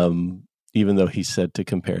 Even though he said to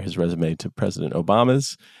compare his resume to President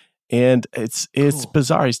Obama's. And it's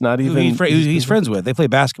bizarre. He's not even... He's friends with. They play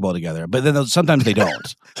basketball together, but then sometimes they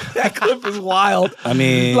don't. That clip is wild. I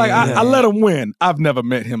mean... I let him win. I've never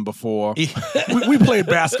met him before. we played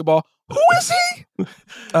basketball. Who is he?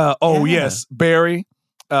 Yes, Barry.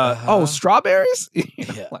 Strawberries?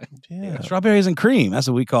 Strawberries and cream. That's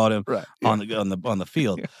what we called him on the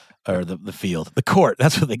field. Yeah. Or the field, the court.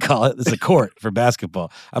 That's what they call it. It's a court for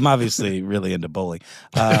basketball. I'm obviously really into bowling.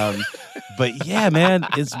 But yeah, man,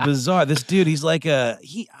 it's bizarre. This dude, he's like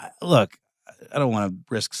look, I don't want to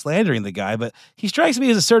risk slandering the guy, but he strikes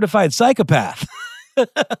me as a certified psychopath.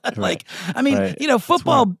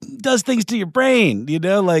 Football does things to your brain,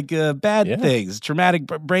 bad things, traumatic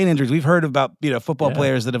brain injuries. We've heard about, football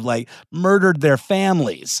players that have murdered their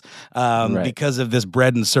families because of this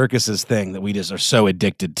bread and circuses thing that we just are so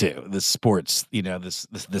addicted to. This sports, this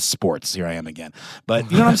sports. Here I am again. But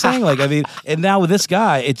you know what I'm saying? And now with this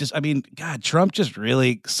guy, God, Trump just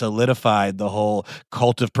really solidified the whole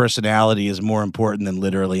cult of personality is more important than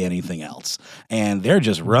literally anything else. And they're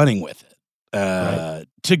just running with it.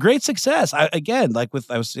 To great success. I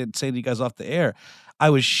was saying to you guys off the air, I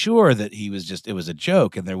was sure that it was a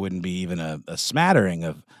joke and there wouldn't be even a smattering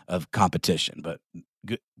of competition, but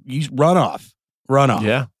you run off.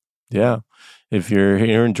 Yeah. If you're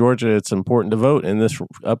here in Georgia, it's important to vote in this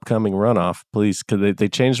upcoming runoff, please, because they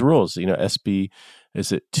changed the rules. SB,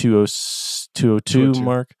 is it 202,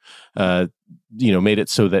 Mark? Made it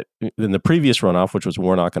so that in the previous runoff, which was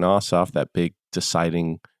Warnock and Ossoff, that big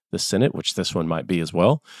deciding the Senate, which this one might be as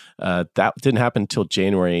well, that didn't happen until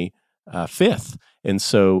January 5th. And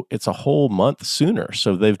so it's a whole month sooner.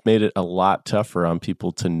 So they've made it a lot tougher on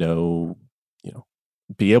people to know,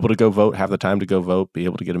 be able to go vote, have the time to go vote, be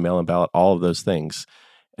able to get a mail-in ballot, all of those things,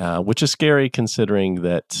 which is scary considering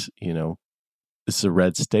that, this is a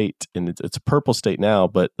red state and it's a purple state now,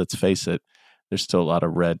 but let's face it, there's still a lot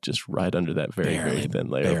of red just right under that very thin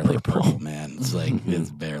layer of purple. Man. It's it's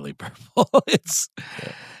barely purple.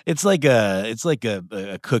 It's like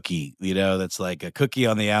a cookie, that's like a cookie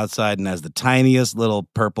on the outside and has the tiniest little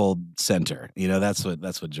purple center. That's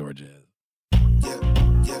what Georgia is.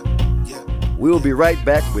 We'll be right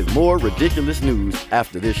back with more ridiculous news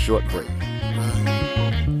after this short break.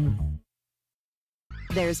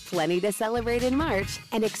 There's plenty to celebrate in March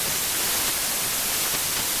and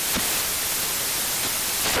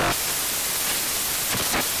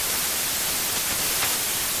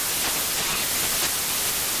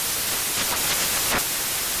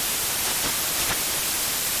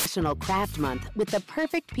National Craft Month with the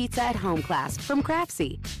perfect pizza at home class from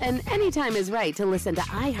Craftsy. And anytime is right to listen to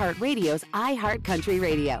iHeartRadio's iHeart Country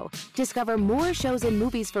Radio. Discover more shows and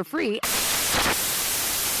movies for free.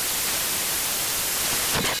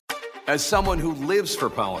 As someone who lives for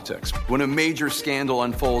politics, when a major scandal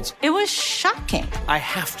unfolds, it was shocking. I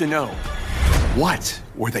have to know, what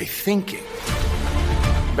were they thinking?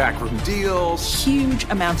 Backroom deals, huge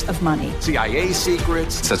amounts of money, CIA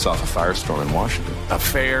secrets, sets off a firestorm in Washington,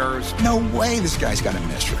 affairs. No way this guy's got a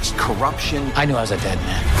mistress. Corruption. I knew I was a dead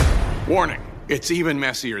man. Warning, it's even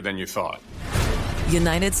messier than you thought.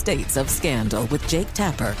 United States of Scandal with Jake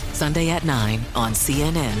Tapper, Sunday at 9 on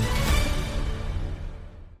CNN.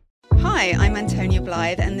 Hi, I'm Antonia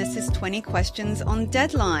Blythe, and this is 20 Questions on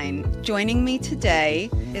Deadline. Joining me today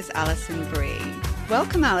is Alison Brie.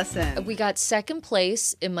 Welcome, Alison. We got second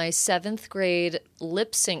place in my 7th grade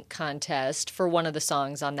lip sync contest for one of the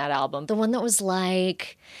songs on that album. The one that was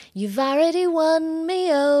like, "You've already won me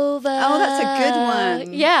over." Oh, that's a good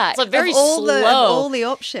one. Yeah. It's very slow. Of all the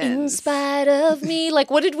options. In spite of me. Like,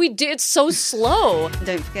 what did we do? It's so slow.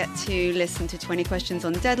 Don't forget to listen to 20 Questions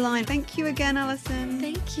on Deadline. Thank you again, Alison.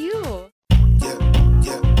 Thank you.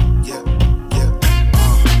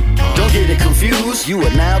 Don't get it confused. You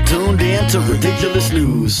are now tuned in to Ridiculous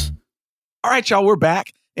News. All right, y'all, we're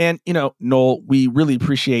back. And, Noel, we really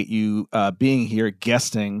appreciate you being here,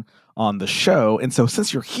 guesting on the show. And so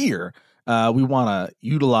since you're here, we want to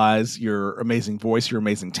utilize your amazing voice, your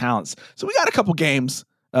amazing talents. So we got a couple games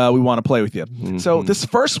we want to play with you. Mm-hmm. So this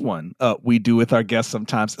first one we do with our guests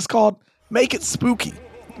sometimes. It's called Make It Spooky.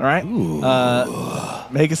 All right?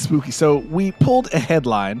 Make it spooky. So we pulled a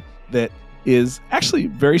headline that is actually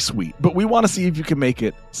very sweet, but we want to see if you can make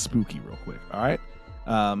it spooky real quick. All right.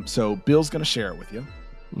 So Bill's going to share it with you.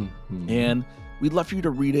 Mm-hmm. And we'd love for you to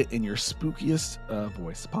read it in your spookiest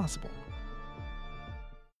voice possible.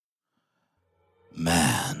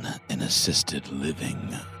 Man in assisted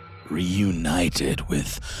living reunited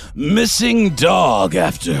with missing dog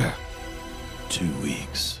after 2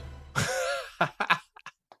 weeks.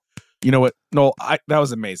 You know what, Noel? That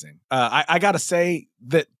was amazing. I got to say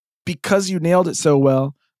that because you nailed it so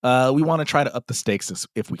well, we want to try to up the stakes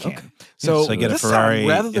if we can. Okay. So I get a Ferrari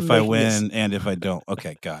if I win and if I don't.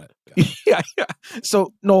 Okay, got it. Yeah.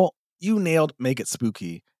 So, Noel, you nailed Make It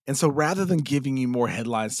Spooky. And so rather than giving you more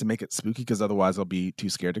headlines to make it spooky, because otherwise I'll be too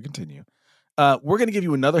scared to continue, we're going to give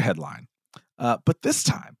you another headline. But this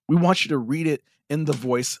time, we want you to read it in the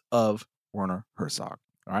voice of Werner Herzog.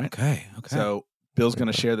 All right? Okay. So Bill's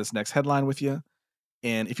going to share this next headline with you.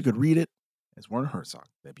 And if you could read it as Werner Herzog,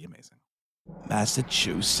 that'd be amazing.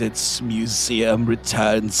 Massachusetts Museum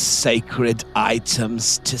returns sacred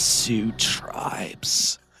items to Sioux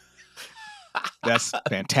tribes. That's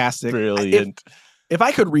fantastic. Brilliant. If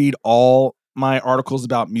I could read all my articles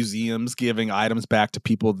about museums giving items back to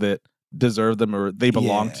people that deserve them or they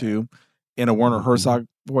belong to in a Werner Herzog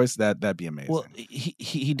voice, that'd be amazing. Well,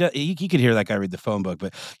 he could hear that guy read the phone book,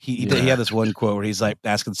 but he had this one quote where he's like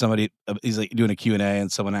asking somebody, he's like doing a Q&A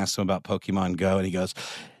and someone asks him about Pokemon Go and he goes,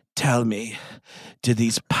 "Tell me, do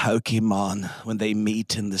these Pokemon, when they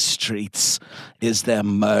meet in the streets, is there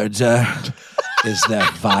murder? Is there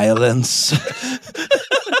violence?"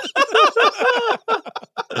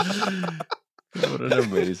 What an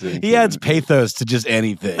amazing. He adds pathos to just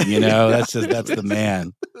anything, That's the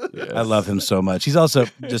man. Yes. I love him so much. He's also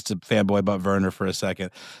just a fanboy about Werner for a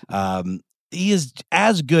second. He is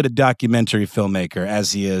as good a documentary filmmaker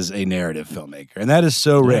as he is a narrative filmmaker, and that is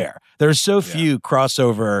so rare. There are so few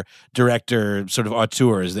crossover director sort of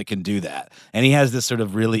auteurs that can do that, and he has this sort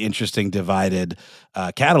of really interesting divided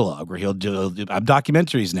catalog where he'll do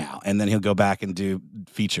documentaries now, and then he'll go back and do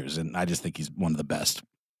features, and I just think he's one of the best.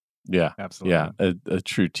 Yeah, absolutely. Yeah, a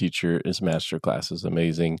true teacher. His master class is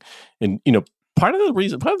amazing, and part of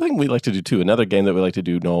the thing we like to do too. Another game that we like to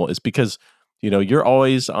do, Noel, is because you're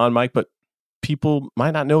always on mic, but people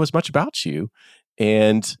might not know as much about you,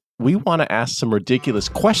 and we want to ask some ridiculous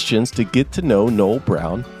questions to get to know Noel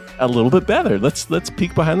Brown a little bit better. Let's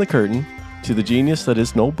peek behind the curtain to the genius that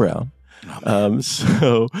is Noel Brown.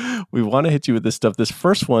 So we want to hit you with this stuff. This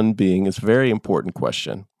first one being is a very important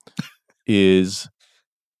question: is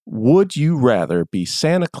would you rather be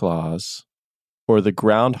Santa Claus or the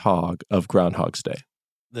groundhog of Groundhog's Day?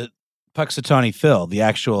 The Puxatawny Phil, the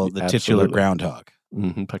titular groundhog.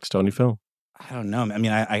 Mm-hmm, Puxatawny Phil. I don't know. I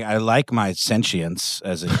mean, I like my sentience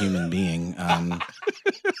as a human being.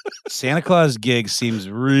 Santa Claus gig seems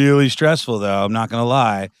really stressful, though. I'm not going to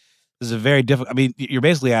lie. This is a very difficult. I mean, you're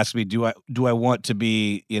basically asking me, do I want to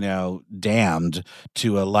be, damned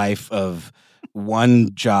to a life of one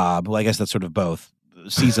job? Well, I guess that's sort of both.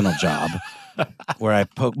 Seasonal job where I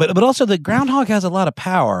poke, but also the groundhog has a lot of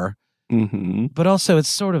power. Mm-hmm. But also it's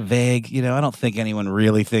sort of vague. I don't think anyone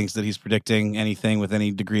really thinks that he's predicting anything with any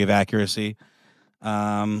degree of accuracy.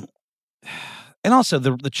 And also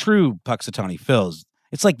the true Puxatawny Phils,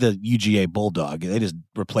 it's like the UGA Bulldog. They just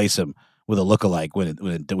replace him with a lookalike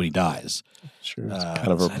when he dies. Sure, it's kind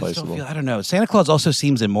of replaceable. I don't know. Santa Claus also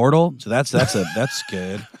seems immortal, so that's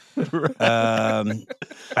good.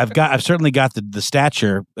 I've certainly got the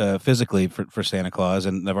stature physically for Santa Claus,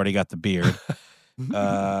 and I've already got the beard.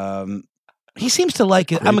 He seems to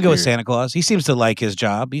like it. I'm gonna go with Santa Claus. He seems to like his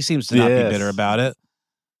job. He seems to not be bitter about it.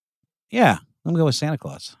 Yeah, I'm gonna go with Santa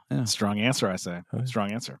Claus. Yeah. Strong answer, I say.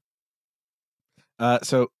 Strong answer. So I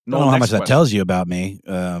don't know how much that tells you about me,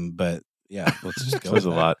 but yeah, let's just go. It says a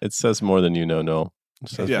lot. It says more than you know, Noel. It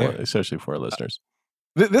says more, especially for our listeners.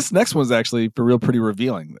 This next one's actually for real pretty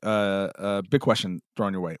revealing. Big question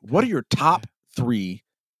thrown your way. What are your top 3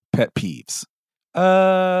 pet peeves?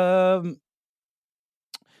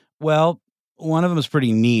 Well, one of them is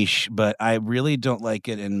pretty niche, but I really don't like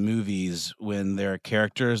it in movies when there are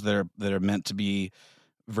characters that are meant to be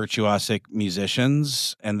virtuosic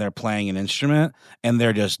musicians and they're playing an instrument and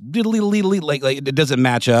they're just like it doesn't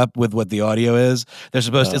match up with what the audio is. They're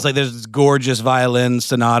supposed to, it's like there's this gorgeous violin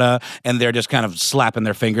sonata and they're just kind of slapping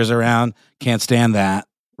their fingers around. Can't stand that.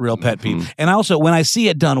 Real pet peeve. And also, when I see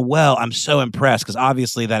it done well, I'm so impressed because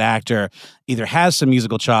obviously that actor either has some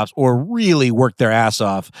musical chops or really worked their ass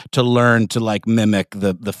off to learn to like mimic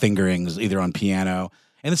the fingerings either on piano.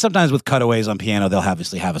 And then sometimes with cutaways on piano, they'll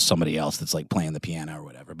obviously have somebody else that's like playing the piano or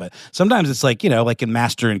whatever. But sometimes it's like, like in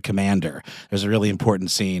Master and Commander, there's a really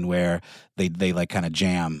important scene where they like kind of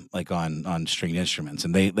jam like on stringed instruments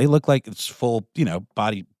and they look like it's full,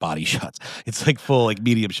 body shots. It's like full like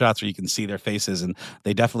medium shots where you can see their faces and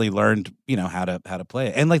they definitely learned, how to play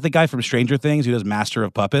it. And like the guy from Stranger Things who does Master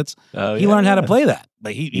of Puppets, he learned how to play that.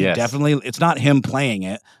 Like he definitely, it's not him playing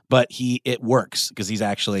it, but it works because he's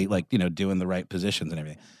actually like, doing the right positions and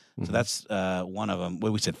everything. Mm-hmm. So that's one of them.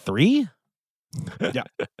 What we said, 3? Yeah.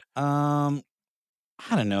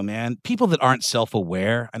 I don't know, man. People that aren't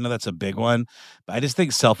self-aware, I know that's a big one, but I just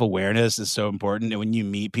think self-awareness is so important. And when you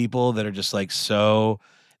meet people that are just like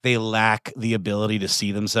they lack the ability to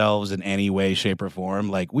see themselves in any way, shape, or form.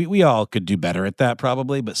 Like we all could do better at that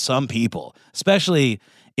probably, but some people, especially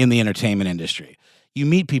in the entertainment industry, you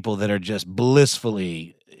meet people that are just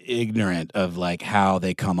blissfully ignorant of like how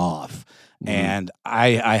they come off. Mm-hmm. And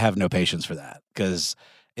I have no patience for that because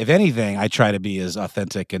if anything, I try to be as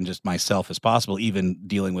authentic and just myself as possible, even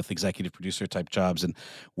dealing with executive producer type jobs and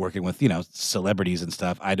working with, celebrities and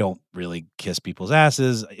stuff. I don't really kiss people's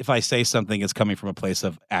asses. If I say something, it's coming from a place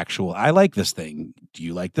of actual, I like this thing. Do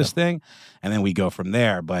you like this thing? And then we go from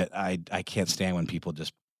there. But I can't stand when people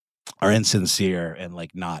just are insincere and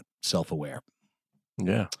like not self-aware.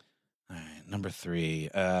 Yeah. All right. Number 3.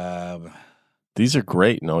 These are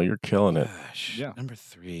great. No, you're killing it. Gosh, yeah. Number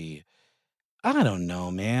 3. I don't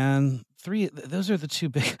know, man. 3. Those are the 2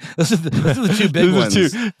 big. Those are the 2 big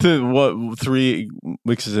ones. 3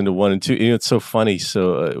 mixes into 1 and 2. It's so funny.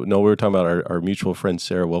 So, we were talking about our mutual friend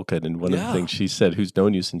Sarah Wilkett, and one of the things she said, who's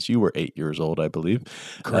known you since you were 8 years old, I believe,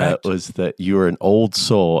 was that you were an old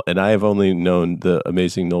soul. And I have only known the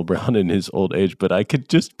amazing Noel Brown in his old age, but I could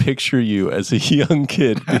just picture you as a young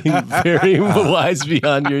kid being very wise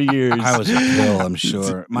beyond your years. I was a pill, I'm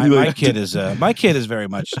sure. My kid is very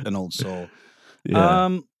much an old soul.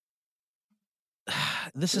 Yeah.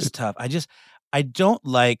 This is tough. I don't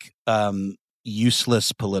like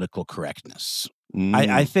useless political correctness.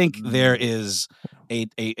 I think there is a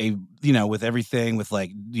with everything with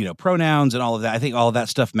like pronouns and all of that. I think all of that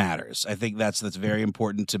stuff matters. I think that's very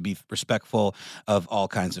important to be respectful of all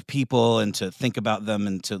kinds of people and to think about them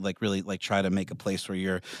and to like really like try to make a place where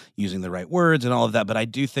you're using the right words and all of that. But I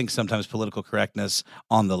do think sometimes political correctness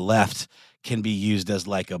on the left can be used as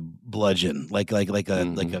like a bludgeon, like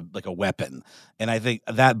a weapon. And I think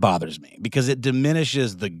that bothers me because it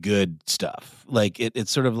diminishes the good stuff. Like it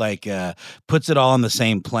sort of like puts it all on the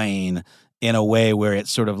same plane in a way where it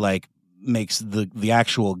sort of like makes the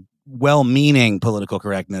actual well-meaning political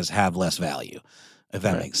correctness have less value, if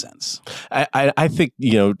that makes sense. I think,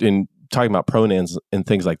 in talking about pronouns and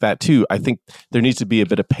things like that too, I think there needs to be a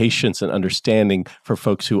bit of patience and understanding for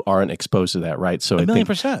folks who aren't exposed to that, right? So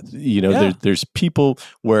 1,000,000%. There's people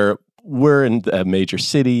where we're in a major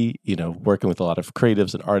city, working with a lot of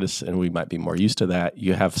creatives and artists, and we might be more used to that.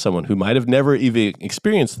 You have someone who might have never even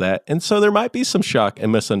experienced that, and so there might be some shock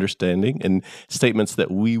and misunderstanding and statements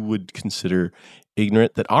that we would consider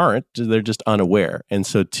ignorant that aren't. They're just unaware. And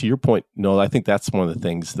so to your point, Noel, I think that's one of the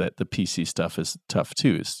things that the PC stuff is tough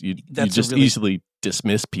too, is you just easily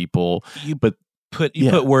dismiss people. But put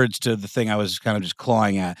words to the thing I was kind of just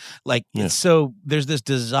clawing at. Like, so there's this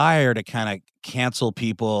desire to kind of cancel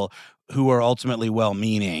people who are ultimately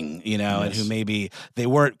well-meaning, and who maybe they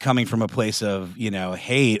weren't coming from a place of,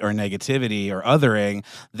 hate or negativity or othering.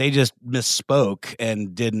 They just misspoke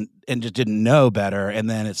and just didn't know better. And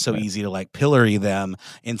then it's so easy to like pillory them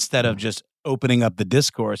instead of just opening up the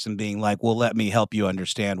discourse and being like, well, let me help you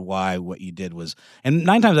understand why what you did was. And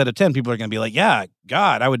 9 times out of 10, people are going to be like, yeah,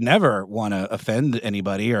 God, I would never want to offend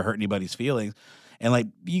anybody or hurt anybody's feelings. And like,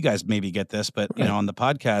 you guys maybe get this, but on the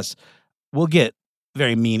podcast, we'll get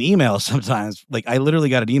very mean emails sometimes. Like I literally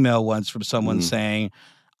got an email once from someone saying,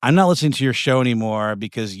 I'm not listening to your show anymore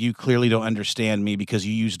because you clearly don't understand me because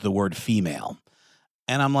you used the word female.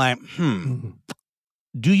 And I'm like,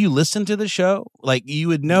 do you listen to the show? Like you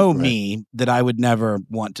would know me that I would never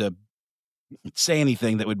want to say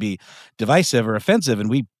anything that would be divisive or offensive. And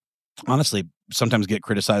we honestly sometimes get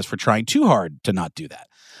criticized for trying too hard to not do that.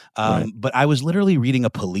 But I was literally reading a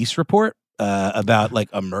police report about like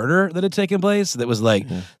a murder that had taken place that was like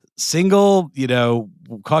single,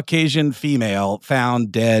 Caucasian female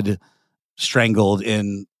found dead, strangled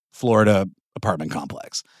in Florida apartment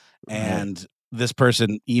complex. And this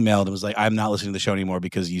person emailed and was like, I'm not listening to the show anymore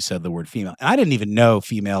because you said the word female. And I didn't even know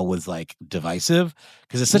female was like divisive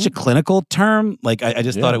because it's such a clinical term. Like I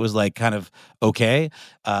just thought it was like kind of okay.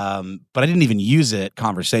 But I didn't even use it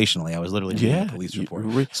conversationally. I was literally reading a police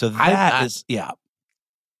report. So that is.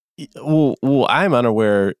 Well, I'm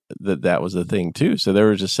unaware that was a thing too. So they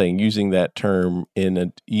were just saying using that term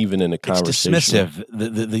even in a conversation. It's dismissive.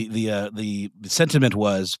 The sentiment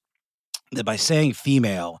was that by saying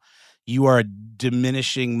female, you are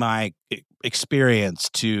diminishing my experience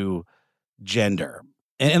to gender.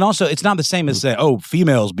 And also, it's not the same as saying, oh,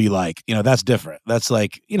 females be like, that's different. That's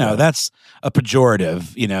like, that's a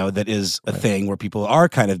pejorative, that is a thing where people are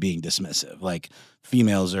kind of being dismissive. Like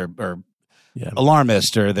females are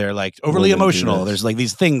alarmist or they're like overly emotional. There's like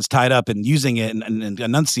these things tied up and using it and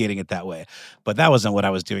enunciating it that way. But that wasn't what I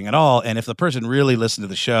was doing at all. And if the person really listened to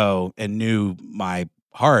the show and knew my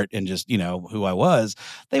heart and just, who I was,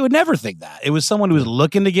 they would never think that. It was someone who was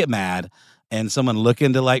looking to get mad and someone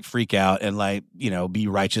looking to like freak out and like, be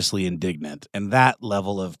righteously indignant. And that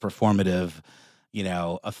level of performative,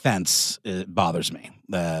 offense, it bothers me.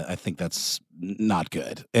 I think that's not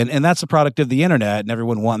good. And that's a product of the internet and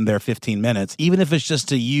everyone wanting their 15 minutes, even if it's just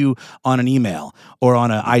to you on an email or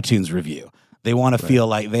on an iTunes review. They want to feel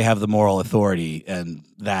like they have the moral authority, and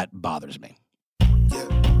that bothers me.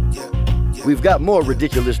 We've got more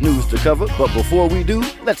ridiculous news to cover, but before we do,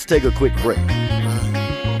 let's take a quick break.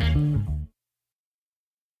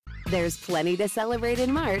 There's plenty to celebrate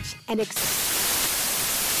in March and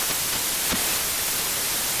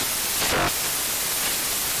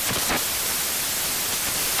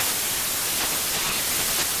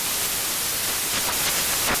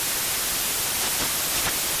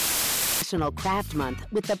National Craft Month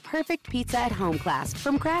with the perfect pizza at home class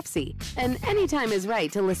from Craftsy. And anytime is right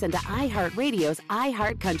to listen to iHeartRadio's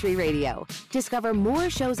iHeart Country Radio. Discover more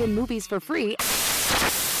shows and movies for free.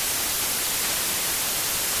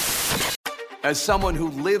 As someone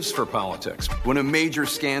who lives for politics, when a major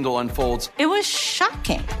scandal unfolds, it was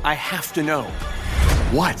shocking. I have to know,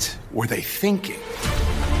 what were they thinking?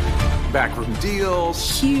 Backroom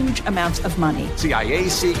deals, huge amounts of money, CIA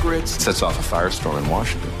secrets, sets off a firestorm in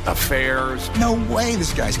Washington, affairs. No way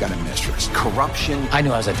this guy's got a mistress. Corruption. I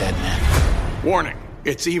knew I was a dead man. Warning,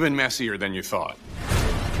 it's even messier than you thought.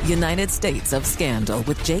 United States of Scandal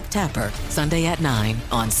with Jake Tapper, Sunday at 9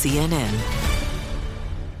 on CNN.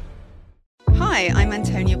 Hi, I'm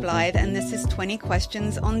Antonia Blythe, and this is 20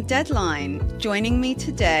 Questions on Deadline. Joining me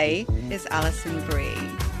today is Alison Brie.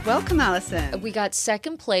 Welcome, Alison. We got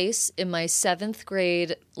second place in my 7th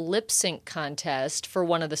grade lip sync contest for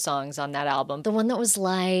one of the songs on that album. The one that was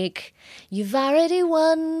like, you've already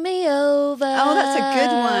won me over. Oh, that's a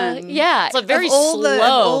good one. Yeah. It's a very slow. Of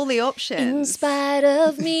all the options. In spite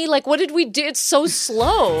of me. Like, what did we do? It's so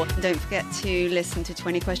slow. Don't forget to listen to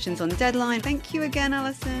 20 Questions on Deadline. Thank you again,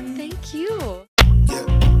 Alison. Thank you.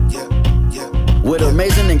 With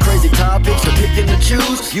amazing and crazy topics to pick and to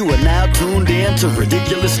choose, you are now tuned in to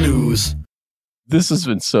Ridiculous News. This has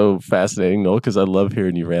been so fascinating, Noel, because I love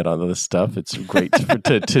hearing you rant on this stuff. It's great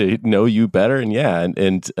to know you better.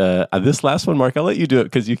 And this last one, Mark, I'll let you do it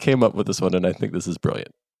because you came up with this one, and I think this is brilliant.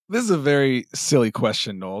 This is a very silly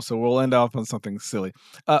question, Noel, so we'll end off on something silly.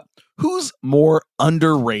 Who's more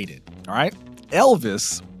underrated, all right?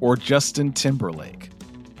 Elvis or Justin Timberlake?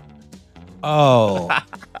 Oh,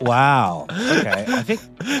 wow. Okay. I think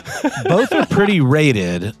both are pretty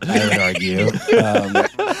rated, I would argue.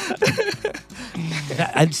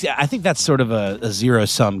 I think that's sort of a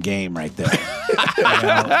zero-sum game right there.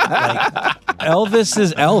 Elvis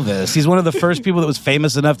is Elvis. He's one of the first people that was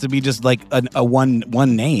famous enough to be just like a one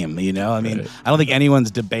name. I mean, I don't think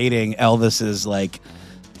anyone's debating Elvis's like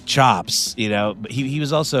chops. But he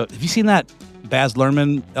was also. Have you seen that Baz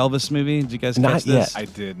Luhrmann Elvis movie? Did you guys catch this? I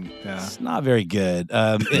didn't. Yeah. It's not very good.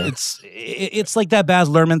 It's like that Baz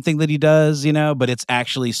Luhrmann thing that he does, but it's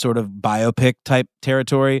actually sort of biopic type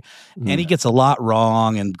territory, and he gets a lot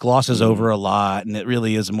wrong and glosses over a lot, and it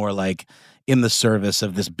really is more like in the service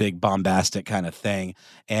of this big bombastic kind of thing.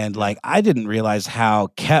 And like, I didn't realize how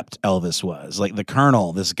kept Elvis was. Like the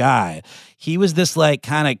Colonel, this guy, he was this like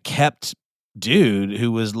kind of kept dude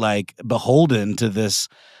who was like beholden to this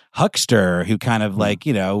huckster who kind of like,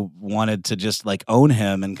 wanted to just like own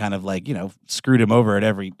him and kind of like, screwed him over at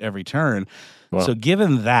every turn. Wow. So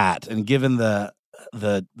given that, and given the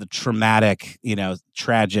traumatic,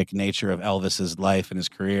 tragic nature of Elvis's life and his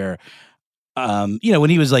career, when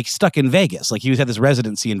he was like stuck in Vegas, like he had this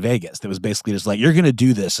residency in Vegas that was basically just like, you're going to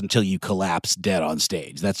do this until you collapse dead on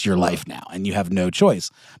stage. That's your life now. And you have no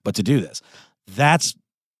choice but to do this. That's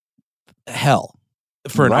hell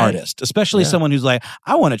for an artist, especially someone who's like,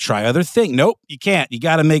 I want to try other things. Nope, you can't. You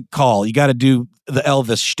got to make call. You got to do the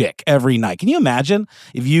Elvis shtick every night. Can you imagine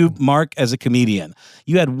if you, Mark, as a comedian,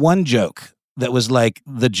 you had one joke that was like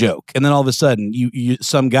the joke, and then all of a sudden you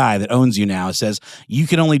some guy that owns you now says you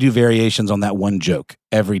can only do variations on that one joke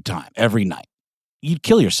every time, every night. You'd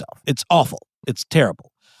kill yourself. It's awful. It's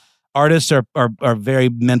terrible. Artists are very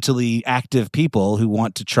mentally active people who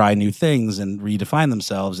want to try new things and redefine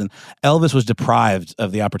themselves, and Elvis was deprived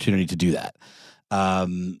of the opportunity to do that.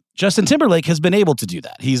 Justin Timberlake has been able to do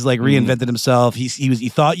that. He's like reinvented himself. He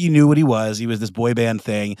thought you knew what he was. He was this boy band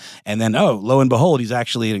thing, and then lo and behold, he's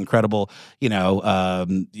actually an incredible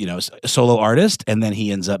solo artist. And then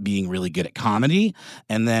he ends up being really good at comedy,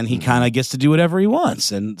 and then he kind of gets to do whatever he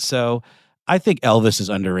wants. And so I think Elvis is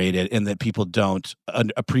underrated in that people don't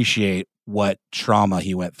appreciate what trauma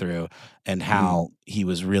he went through and how he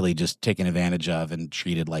was really just taken advantage of and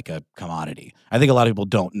treated like a commodity. I think a lot of people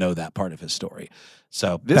don't know that part of his story.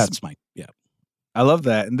 So that's my, I love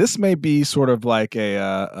that. And this may be sort of like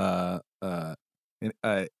a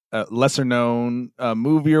lesser known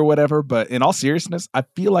movie or whatever, but in all seriousness, I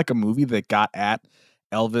feel like a movie that got at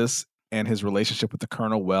Elvis and his relationship with the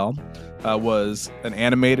Colonel was an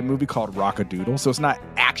animated movie called Rock-a-Doodle. So it's not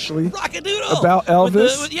actually Rock-a-Doodle about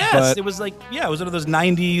Elvis. It was like, it was one of those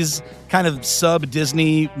 90s kind of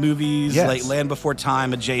sub-Disney movies, like Land Before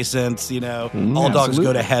Time adjacent, All Dogs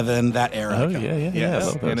Go to Heaven, that era. Oh,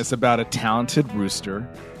 yeah. And it's about a talented rooster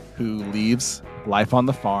who leaves life on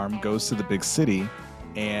the farm, goes to the big city,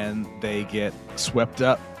 and they get swept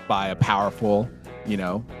up by a powerful,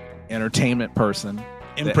 entertainment person.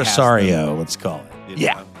 Impresario, let's call it.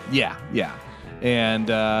 Yeah. And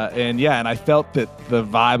I felt that the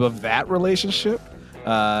vibe of that relationship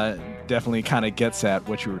definitely kind of gets at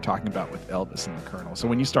what you were talking about with Elvis and the Colonel. So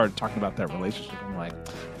when you started talking about that relationship, I'm like,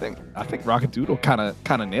 I think Rock-a-Doodle kind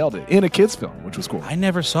of nailed it in a kid's film, which was cool. I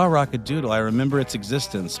never saw Rock-a-Doodle. I remember its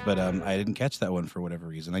existence, but I didn't catch that one for whatever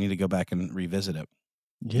reason. I need to go back and revisit it.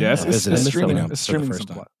 Yes, it's streaming. It's streaming.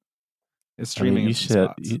 It's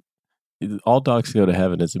streaming. All Dogs Go to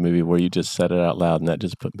Heaven is a movie where you just said it out loud, and that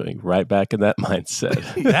just put me right back in that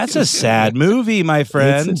mindset. That's a sad movie, my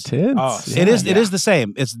friend. It's intense. Oh, it is the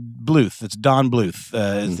same. It's Bluth. It's Don Bluth.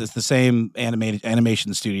 It's the same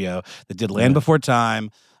animation studio that did Land Before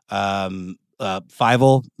Time,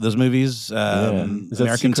 Fievel, those movies,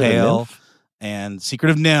 American Tail, and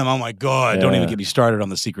Secret of NIMH. Oh my God! Don't even get me started on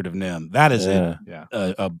the Secret of NIMH. That is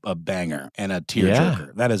a banger and a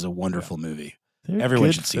tearjerker. That is a wonderful movie.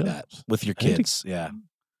 Everyone should see that with your kids. Yeah.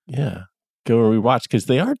 Go and rewatch because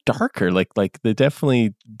they are darker. Like they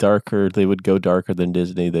definitely darker. They would go darker than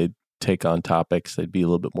Disney. They'd take on topics. They'd be a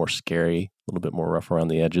little bit more scary, a little bit more rough around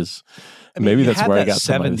the edges. Maybe that's where I got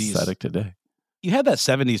some of my aesthetic today. You had that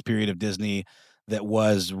 70s period of Disney that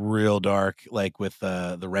was real dark, like with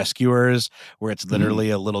the Rescuers, where it's literally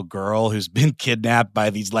a little girl who's been kidnapped by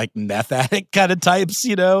these like meth addict kind of types,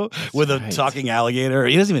 with a talking alligator.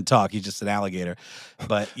 He doesn't even talk; he's just an alligator.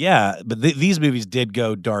 But these movies did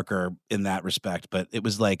go darker in that respect. But it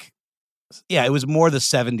was like, it was more the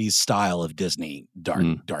 70s style of Disney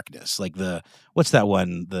darkness, like what's that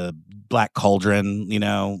one? The Black Cauldron,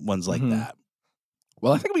 ones like that.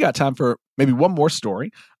 Well, I think we got time for maybe one more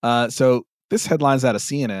story. So. This headline's out of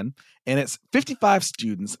CNN, and it's 55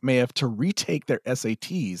 students may have to retake their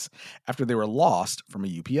SATs after they were lost from a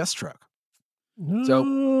UPS truck.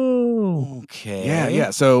 So, okay. Yeah.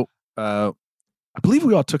 So, I believe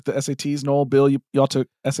we all took the SATs. Noel, Bill, y'all took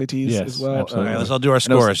SATs as well? Absolutely. All right, let's all do our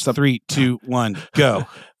scores. 3, 2, 1, go.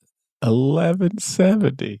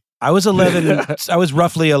 1170. I was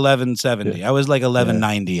roughly 1170. Yeah. I was like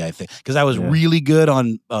 1190, I think, because I was really good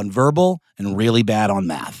on verbal and really bad on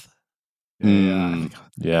math. I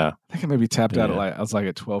think I maybe tapped out at I was like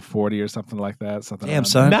at 1240 or something like that. Damn,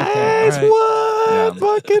 son. Nice one.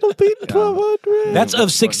 Bucket'll be 1200. That's of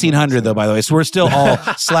 1600, though, by the way. So we're still all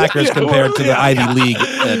slackers compared to the Ivy League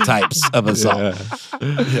types of us all.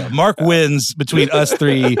 Mark wins between us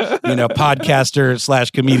three,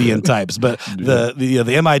 podcaster / comedian types. But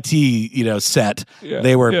the MIT, set,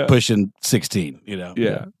 they were pushing 16.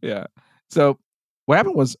 Yeah. So what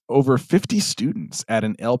happened was over 50 students at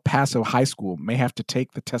an El Paso high school may have to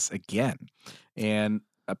take the test again. And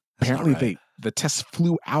apparently the test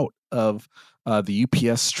flew out of the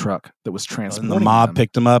UPS truck that was transporting and the mob them.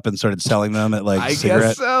 picked them up and started selling them at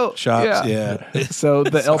cigarette shops. Yeah. So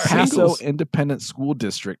the El Paso Independent School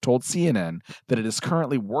District told CNN that it is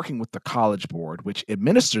currently working with the College Board, which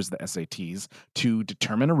administers the SATs, to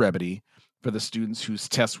determine a remedy for the students whose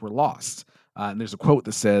tests were lost. And there's a quote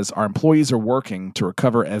that says, "Our employees are working to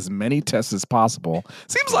recover as many tests as possible."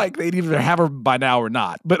 Seems like they'd either have them by now or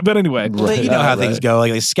not. But anyway. Well, you know how things go.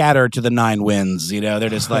 Like they scatter to the 9 winds. They're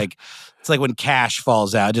just like, it's like when cash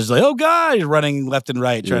falls out. Just like, oh, God, you're running left and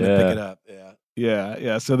right trying to pick it up.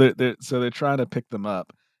 Yeah. So they're trying to pick them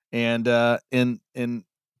up. And in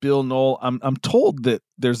Bill, Noel, I'm told that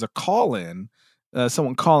there's a call-in.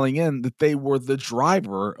 Someone calling in that they were the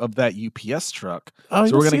driver of that UPS truck. So we're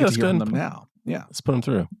going to get to hear from them now. Yeah. Let's put them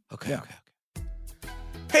through. Okay.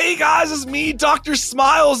 Hey guys, it's me, Dr.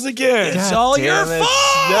 Smiles again. It's all your fault.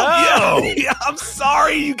 Yeah, I'm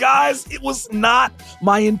sorry, you guys. It was not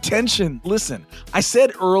my intention. Listen, I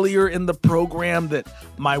said earlier in the program that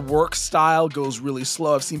my work style goes really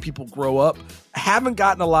slow. I've seen people grow up. I haven't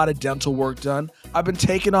gotten a lot of dental work done. I've been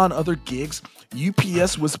taking on other gigs.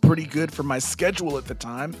 UPS was pretty good for my schedule at the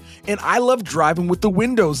time, and I love driving with the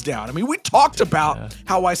windows down. I mean, we talked about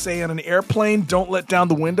how I say on an airplane, don't let down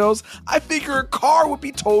the windows. I figure a car would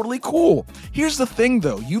be totally cool. Here's the thing,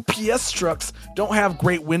 though. UPS trucks don't have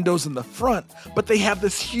great windows in the front, but they have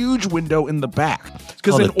this huge window in the back.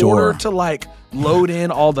 Because in order to, load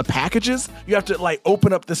in all the packages, you have to,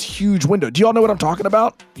 open up this huge window. Do y'all know what I'm talking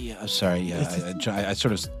about? Yeah, I'm sorry. Yeah, I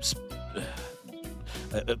sort of...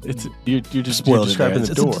 you're describing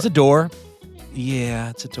the door. It's a door. Yeah,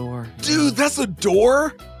 it's a door. Dude, that's a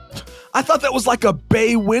door? I thought that was like a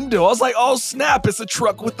bay window. I was like, oh snap, it's a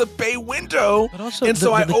truck with a bay window. And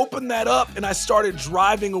so I opened that up and I started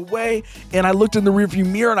driving away, and I looked in the rearview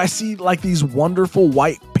mirror and I see these wonderful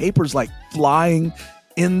white papers flying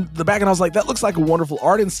in the back, and I was like, that looks like a wonderful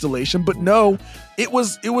art installation. But no, it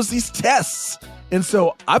was these tests. And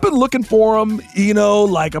so I've been looking for them,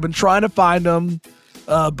 I've been trying to find them.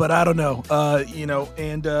 But I don't know,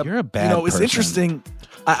 and you're a bad person. It's interesting.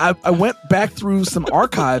 I went back through some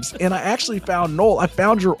archives and I actually found, Noel, I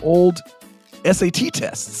found your old SAT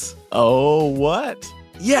tests. Oh, what?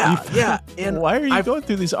 Yeah. And why are you going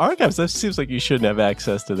through these archives? That seems like you shouldn't have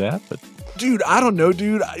access to that. But dude, I don't know,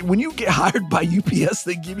 dude. When you get hired by UPS,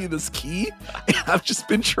 they give you this key. And I've just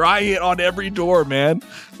been trying it on every door, man.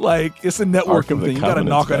 It's a networking thing. You got to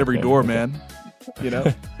knock on every door, man.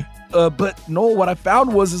 But Noel, what I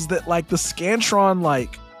found is that the Scantron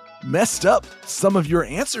messed up some of your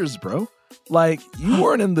answers, bro. You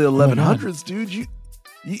weren't in the 1100s, dude.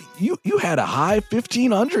 You had a high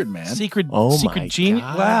 1500, man. Secret genius.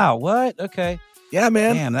 Wow, what? Okay. Yeah,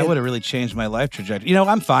 man. Damn, that would have really changed my life trajectory.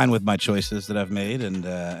 I'm fine with my choices that I've made and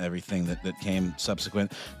everything that came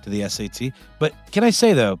subsequent to the SAT. But can I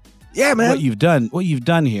say though, yeah, man, what you've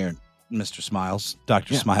done here, Mr. Smiles,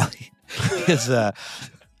 Dr. Smiley, is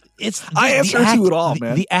I answer to it all,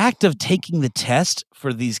 man. The act of taking the test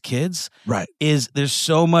for these kids, right, there's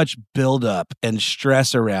so much buildup and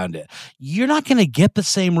stress around it. You're not going to get the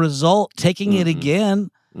same result taking it again.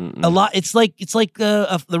 A lot. It's like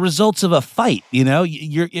the results of a fight.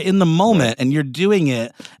 You're in the moment and you're doing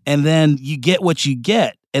it, and then you get what you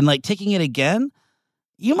get. And taking it again,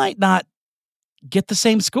 you might not get the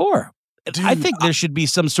same score. Dude, I think there should be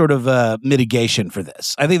some sort of mitigation for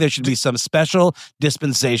this. I think there should be some special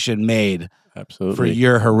dispensation made for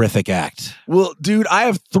your horrific act. Well, dude, I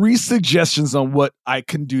have 3 suggestions on what I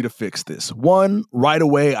can do to fix this. 1, right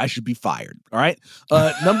away, I should be fired. All right.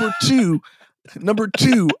 Number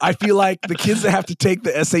two, I feel like the kids that have to take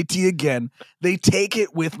the SAT again, they take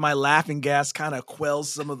it with my laughing gas, kind of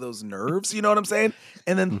quells some of those nerves. You know what I'm saying?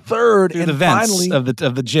 And then third, through and the vents finally of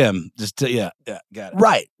the gym, got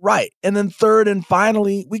it. Right. And then third and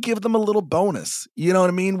finally, we give them a little bonus. You know what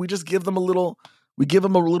I mean? We just give them a little. We give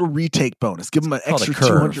them a little retake bonus. Give them an extra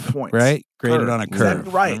 200 points. Right? Graded on a curve.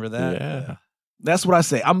 Exactly right. Remember that? Yeah. That's what I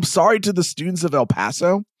say. I'm sorry to the students of El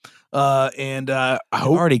Paso. I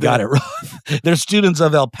hope already got it rough. They're students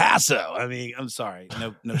of El Paso. I mean, I'm sorry.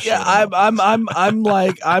 No. Yeah, I'm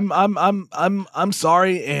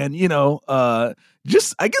sorry, and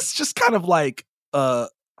just kind of like a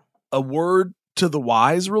word to the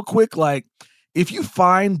wise, real quick. Like, if you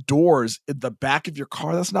find doors at the back of your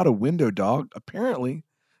car, that's not a window, dog. Apparently,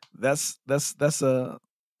 that's a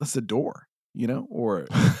door. Or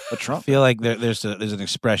a trunk. I feel like there's an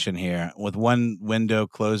expression here. With one window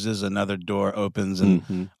closes, another door opens,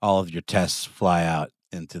 and all of your tests fly out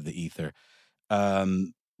into the ether.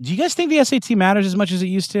 Do you guys think the SAT matters as much as it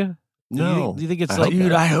used to? No. Do you think it's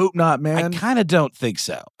dude, I hope not, man. I kind of don't think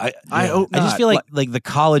so. I hope not. I just feel like the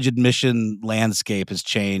college admission landscape has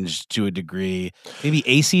changed to a degree. Maybe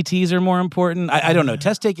ACTs are more important. I don't know.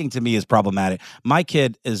 Test taking to me is problematic. My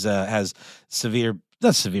kid has severe.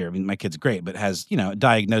 Not severe. I mean, my kid's great, but has,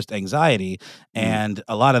 diagnosed anxiety. And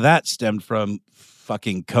a lot of that stemmed from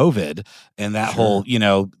fucking COVID and that whole,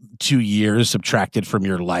 2 years subtracted from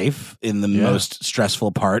your life in the most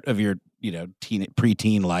stressful part of your,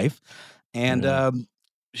 preteen life. And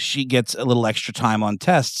she gets a little extra time on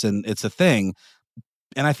tests, and it's a thing.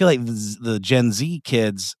 And I feel like the Gen Z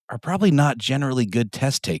kids are probably not generally good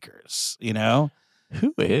test takers,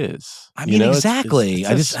 Who is? I mean, exactly.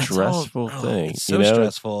 It's a stressful thing. It's so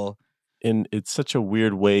stressful. And it's such a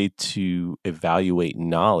weird way to evaluate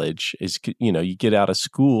knowledge is, you get out of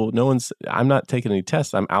school. I'm not taking any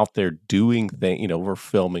tests. I'm out there doing things. We're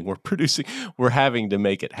filming, we're producing, we're having to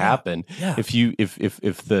make it happen. Yeah. If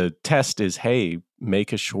the test is, hey,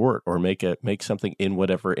 make a short or make something in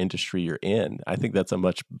whatever industry you're in, I think that's a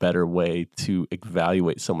much better way to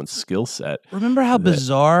evaluate someone's skill set. Remember how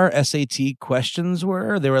bizarre SAT questions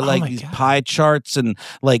were? They were like these pie charts, and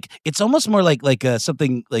it's almost more like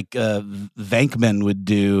something like Venkman would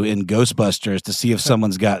do in Ghostbusters to see if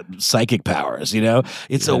someone's got psychic powers.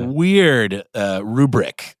 It's a weird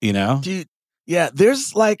rubric. Dude. Yeah,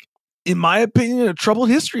 there's in my opinion, a troubled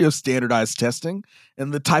history of standardized testing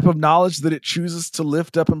and the type of knowledge that it chooses to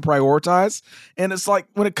lift up and prioritize. And it's like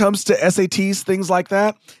when it comes to SATs, things like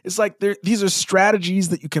that, it's like these are strategies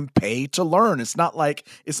that you can pay to learn. It's not like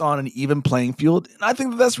it's on an even playing field. And I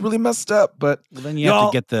think that's really messed up. But then you have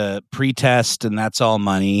to get the pre-test, and that's all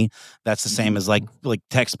money. That's the same as like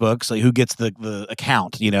textbooks. Like, who gets the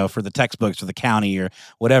account, for the textbooks for the county or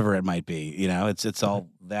whatever it might be. It's all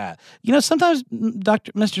that. Sometimes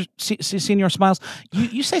Mr. Senior Smiles,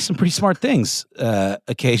 you say some pretty smart things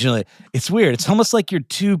occasionally. It's weird. It's almost like you're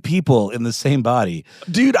two people in the same body.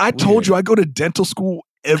 Dude, I told you I go to dental school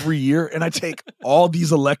every year and I take all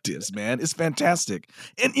these electives, man. It's fantastic.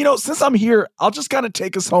 And, since I'm here, I'll just kind of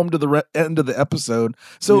take us home to the end of the episode.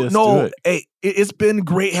 So, Noel, hey, it's been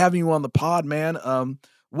great having you on the pod, man.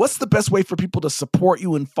 What's the best way for people to support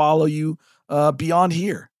you and follow you beyond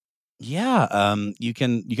here? Yeah, you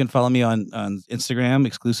can follow me on Instagram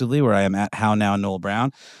exclusively, where I am at How Now Noel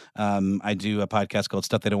Brown. I do a podcast called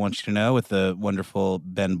Stuff They Don't Want You to Know with the wonderful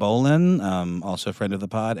Ben Bolin, also a friend of the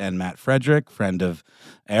pod, and Matt Frederick, friend of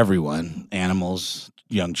everyone, animals,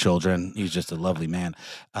 young children. He's just a lovely man.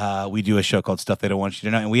 We do a show called Stuff They Don't Want You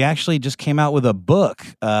to Know, and we actually just came out with a book,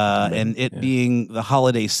 and it being the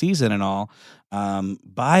holiday season and all.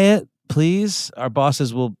 Buy it, please. Our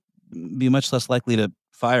bosses will be much less likely to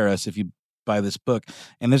fire us if you buy this book.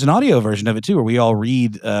 And there's an audio version of it too, where we all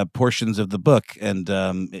read portions of the book and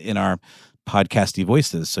in our podcasty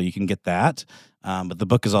voices, so you can get that. But the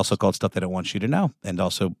book is also called Stuff They Don't Want You to Know. And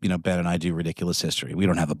also, Ben and I do Ridiculous History. We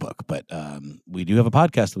don't have a book, but we do have a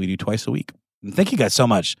podcast that we do twice a week. And thank you guys so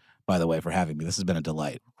much, by the way, for having me. This has been a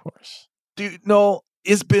delight. Of course. Dude, no,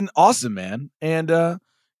 it's been awesome, man. And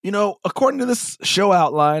according to this show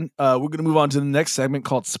outline, we're going to move on to the next segment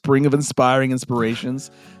called Spring of Inspiring Inspirations.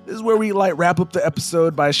 This is where we wrap up the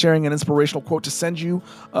episode by sharing an inspirational quote to send you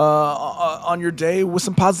on your day with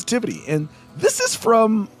some positivity. And this is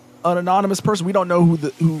from an anonymous person. We don't know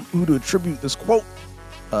who to attribute this quote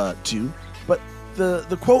to, but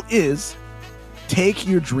the quote is, "Take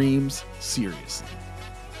your dreams seriously."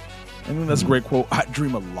 I think that's a great quote. I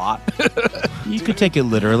dream a lot. You could take it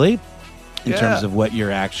literally. In terms of what your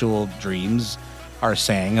actual dreams are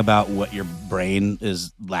saying about what your brain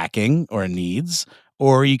is lacking or needs.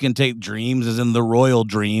 Or you can take dreams as in the royal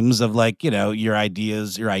dreams of your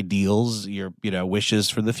ideas, your ideals, your, wishes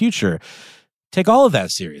for the future. Take all of that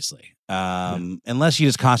seriously. Unless you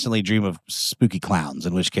just constantly dream of spooky clowns,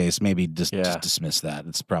 in which case maybe just dismiss that.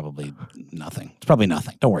 It's probably nothing.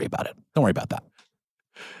 Don't worry about it. Don't worry about that.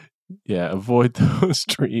 Yeah, avoid those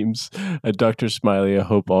dreams. Dr. Smiley, I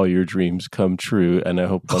hope all your dreams come true, and I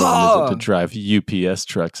hope one of them isn't to drive UPS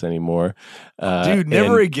trucks anymore. Dude,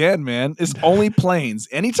 never again, man. It's only planes.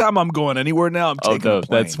 Anytime I'm going anywhere now, I'm taking a plane.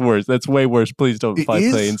 That's worse. That's way worse. Please don't fly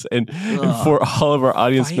planes. And for all of our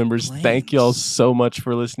audience members, thank y'all so much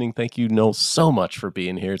for listening. Thank you, Noel, so much for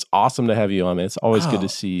being here. It's awesome to have you on, man. It's always good to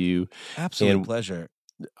see you. Absolute pleasure.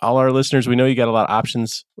 All our listeners, we know you got a lot of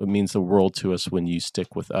options. It means the world to us when you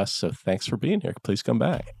stick with us. So thanks for being here. Please come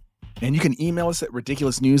back. And you can email us at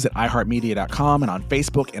ridiculousnews@iheartmedia.com, and on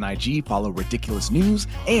Facebook and IG, follow Ridiculous News.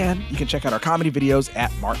 And you can check out our comedy videos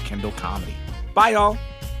at Mark Kendall Comedy. Bye, y'all.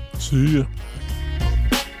 See ya.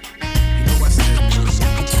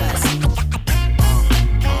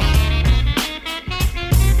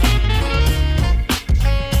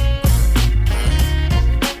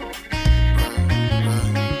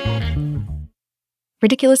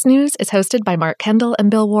 Ridiculous News is hosted by Mark Kendall and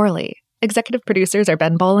Bill Worley. Executive producers are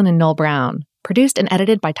Ben Bolin and Noel Brown. Produced and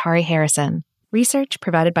edited by Tari Harrison. Research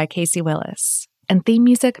provided by Casey Willis. And theme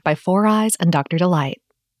music by Four Eyes and Dr. Delight.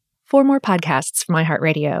 For more podcasts from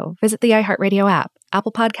iHeartRadio, visit the iHeartRadio app,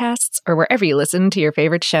 Apple Podcasts, or wherever you listen to your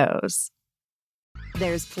favorite shows.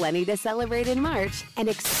 There's plenty to celebrate in March and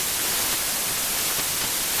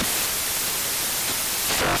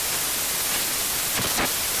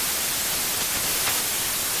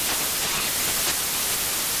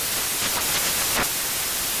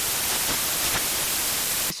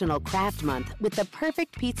Craft Month with the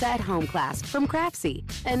perfect pizza at home class from Craftsy.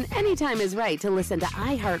 And anytime is right to listen to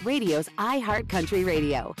iHeartRadio's iHeart Country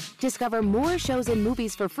Radio. Discover more shows and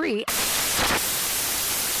movies for free.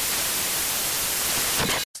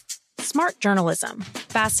 Smart journalism.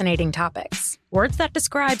 Fascinating topics. Words that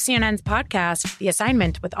describe CNN's podcast, The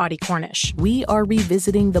Assignment with Audie Cornish. We are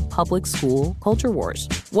revisiting the public school culture wars.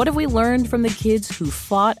 What have we learned from the kids who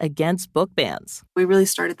fought against book bans? We really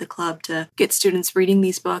started the club to get students reading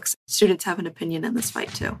these books. Students have an opinion in this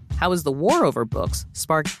fight, too. How has the war over books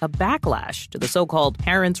sparked a backlash to the so-called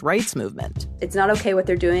parents' rights movement? It's not okay what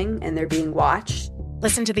they're doing, and they're being watched.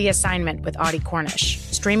 Listen to The Assignment with Audie Cornish.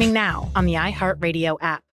 Streaming now on the iHeartRadio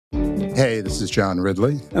app. Hey, this is John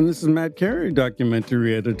Ridley. And this is Matt Carey,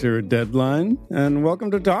 documentary editor at Deadline. And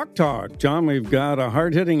welcome to Doc Talk. John, we've got a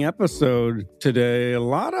hard-hitting episode today. A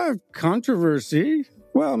lot of controversy.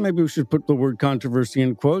 Well, maybe we should put the word controversy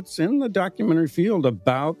in quotes in the documentary field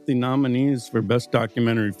about the nominees for Best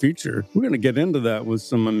Documentary Feature. We're going to get into that with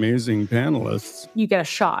some amazing panelists. You get a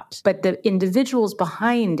shot, but the individuals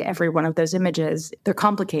behind every one of those images, they're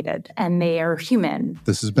complicated and they are human.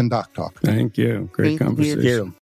 This has been Doc Talk. Thank you. Great conversation. Thank you.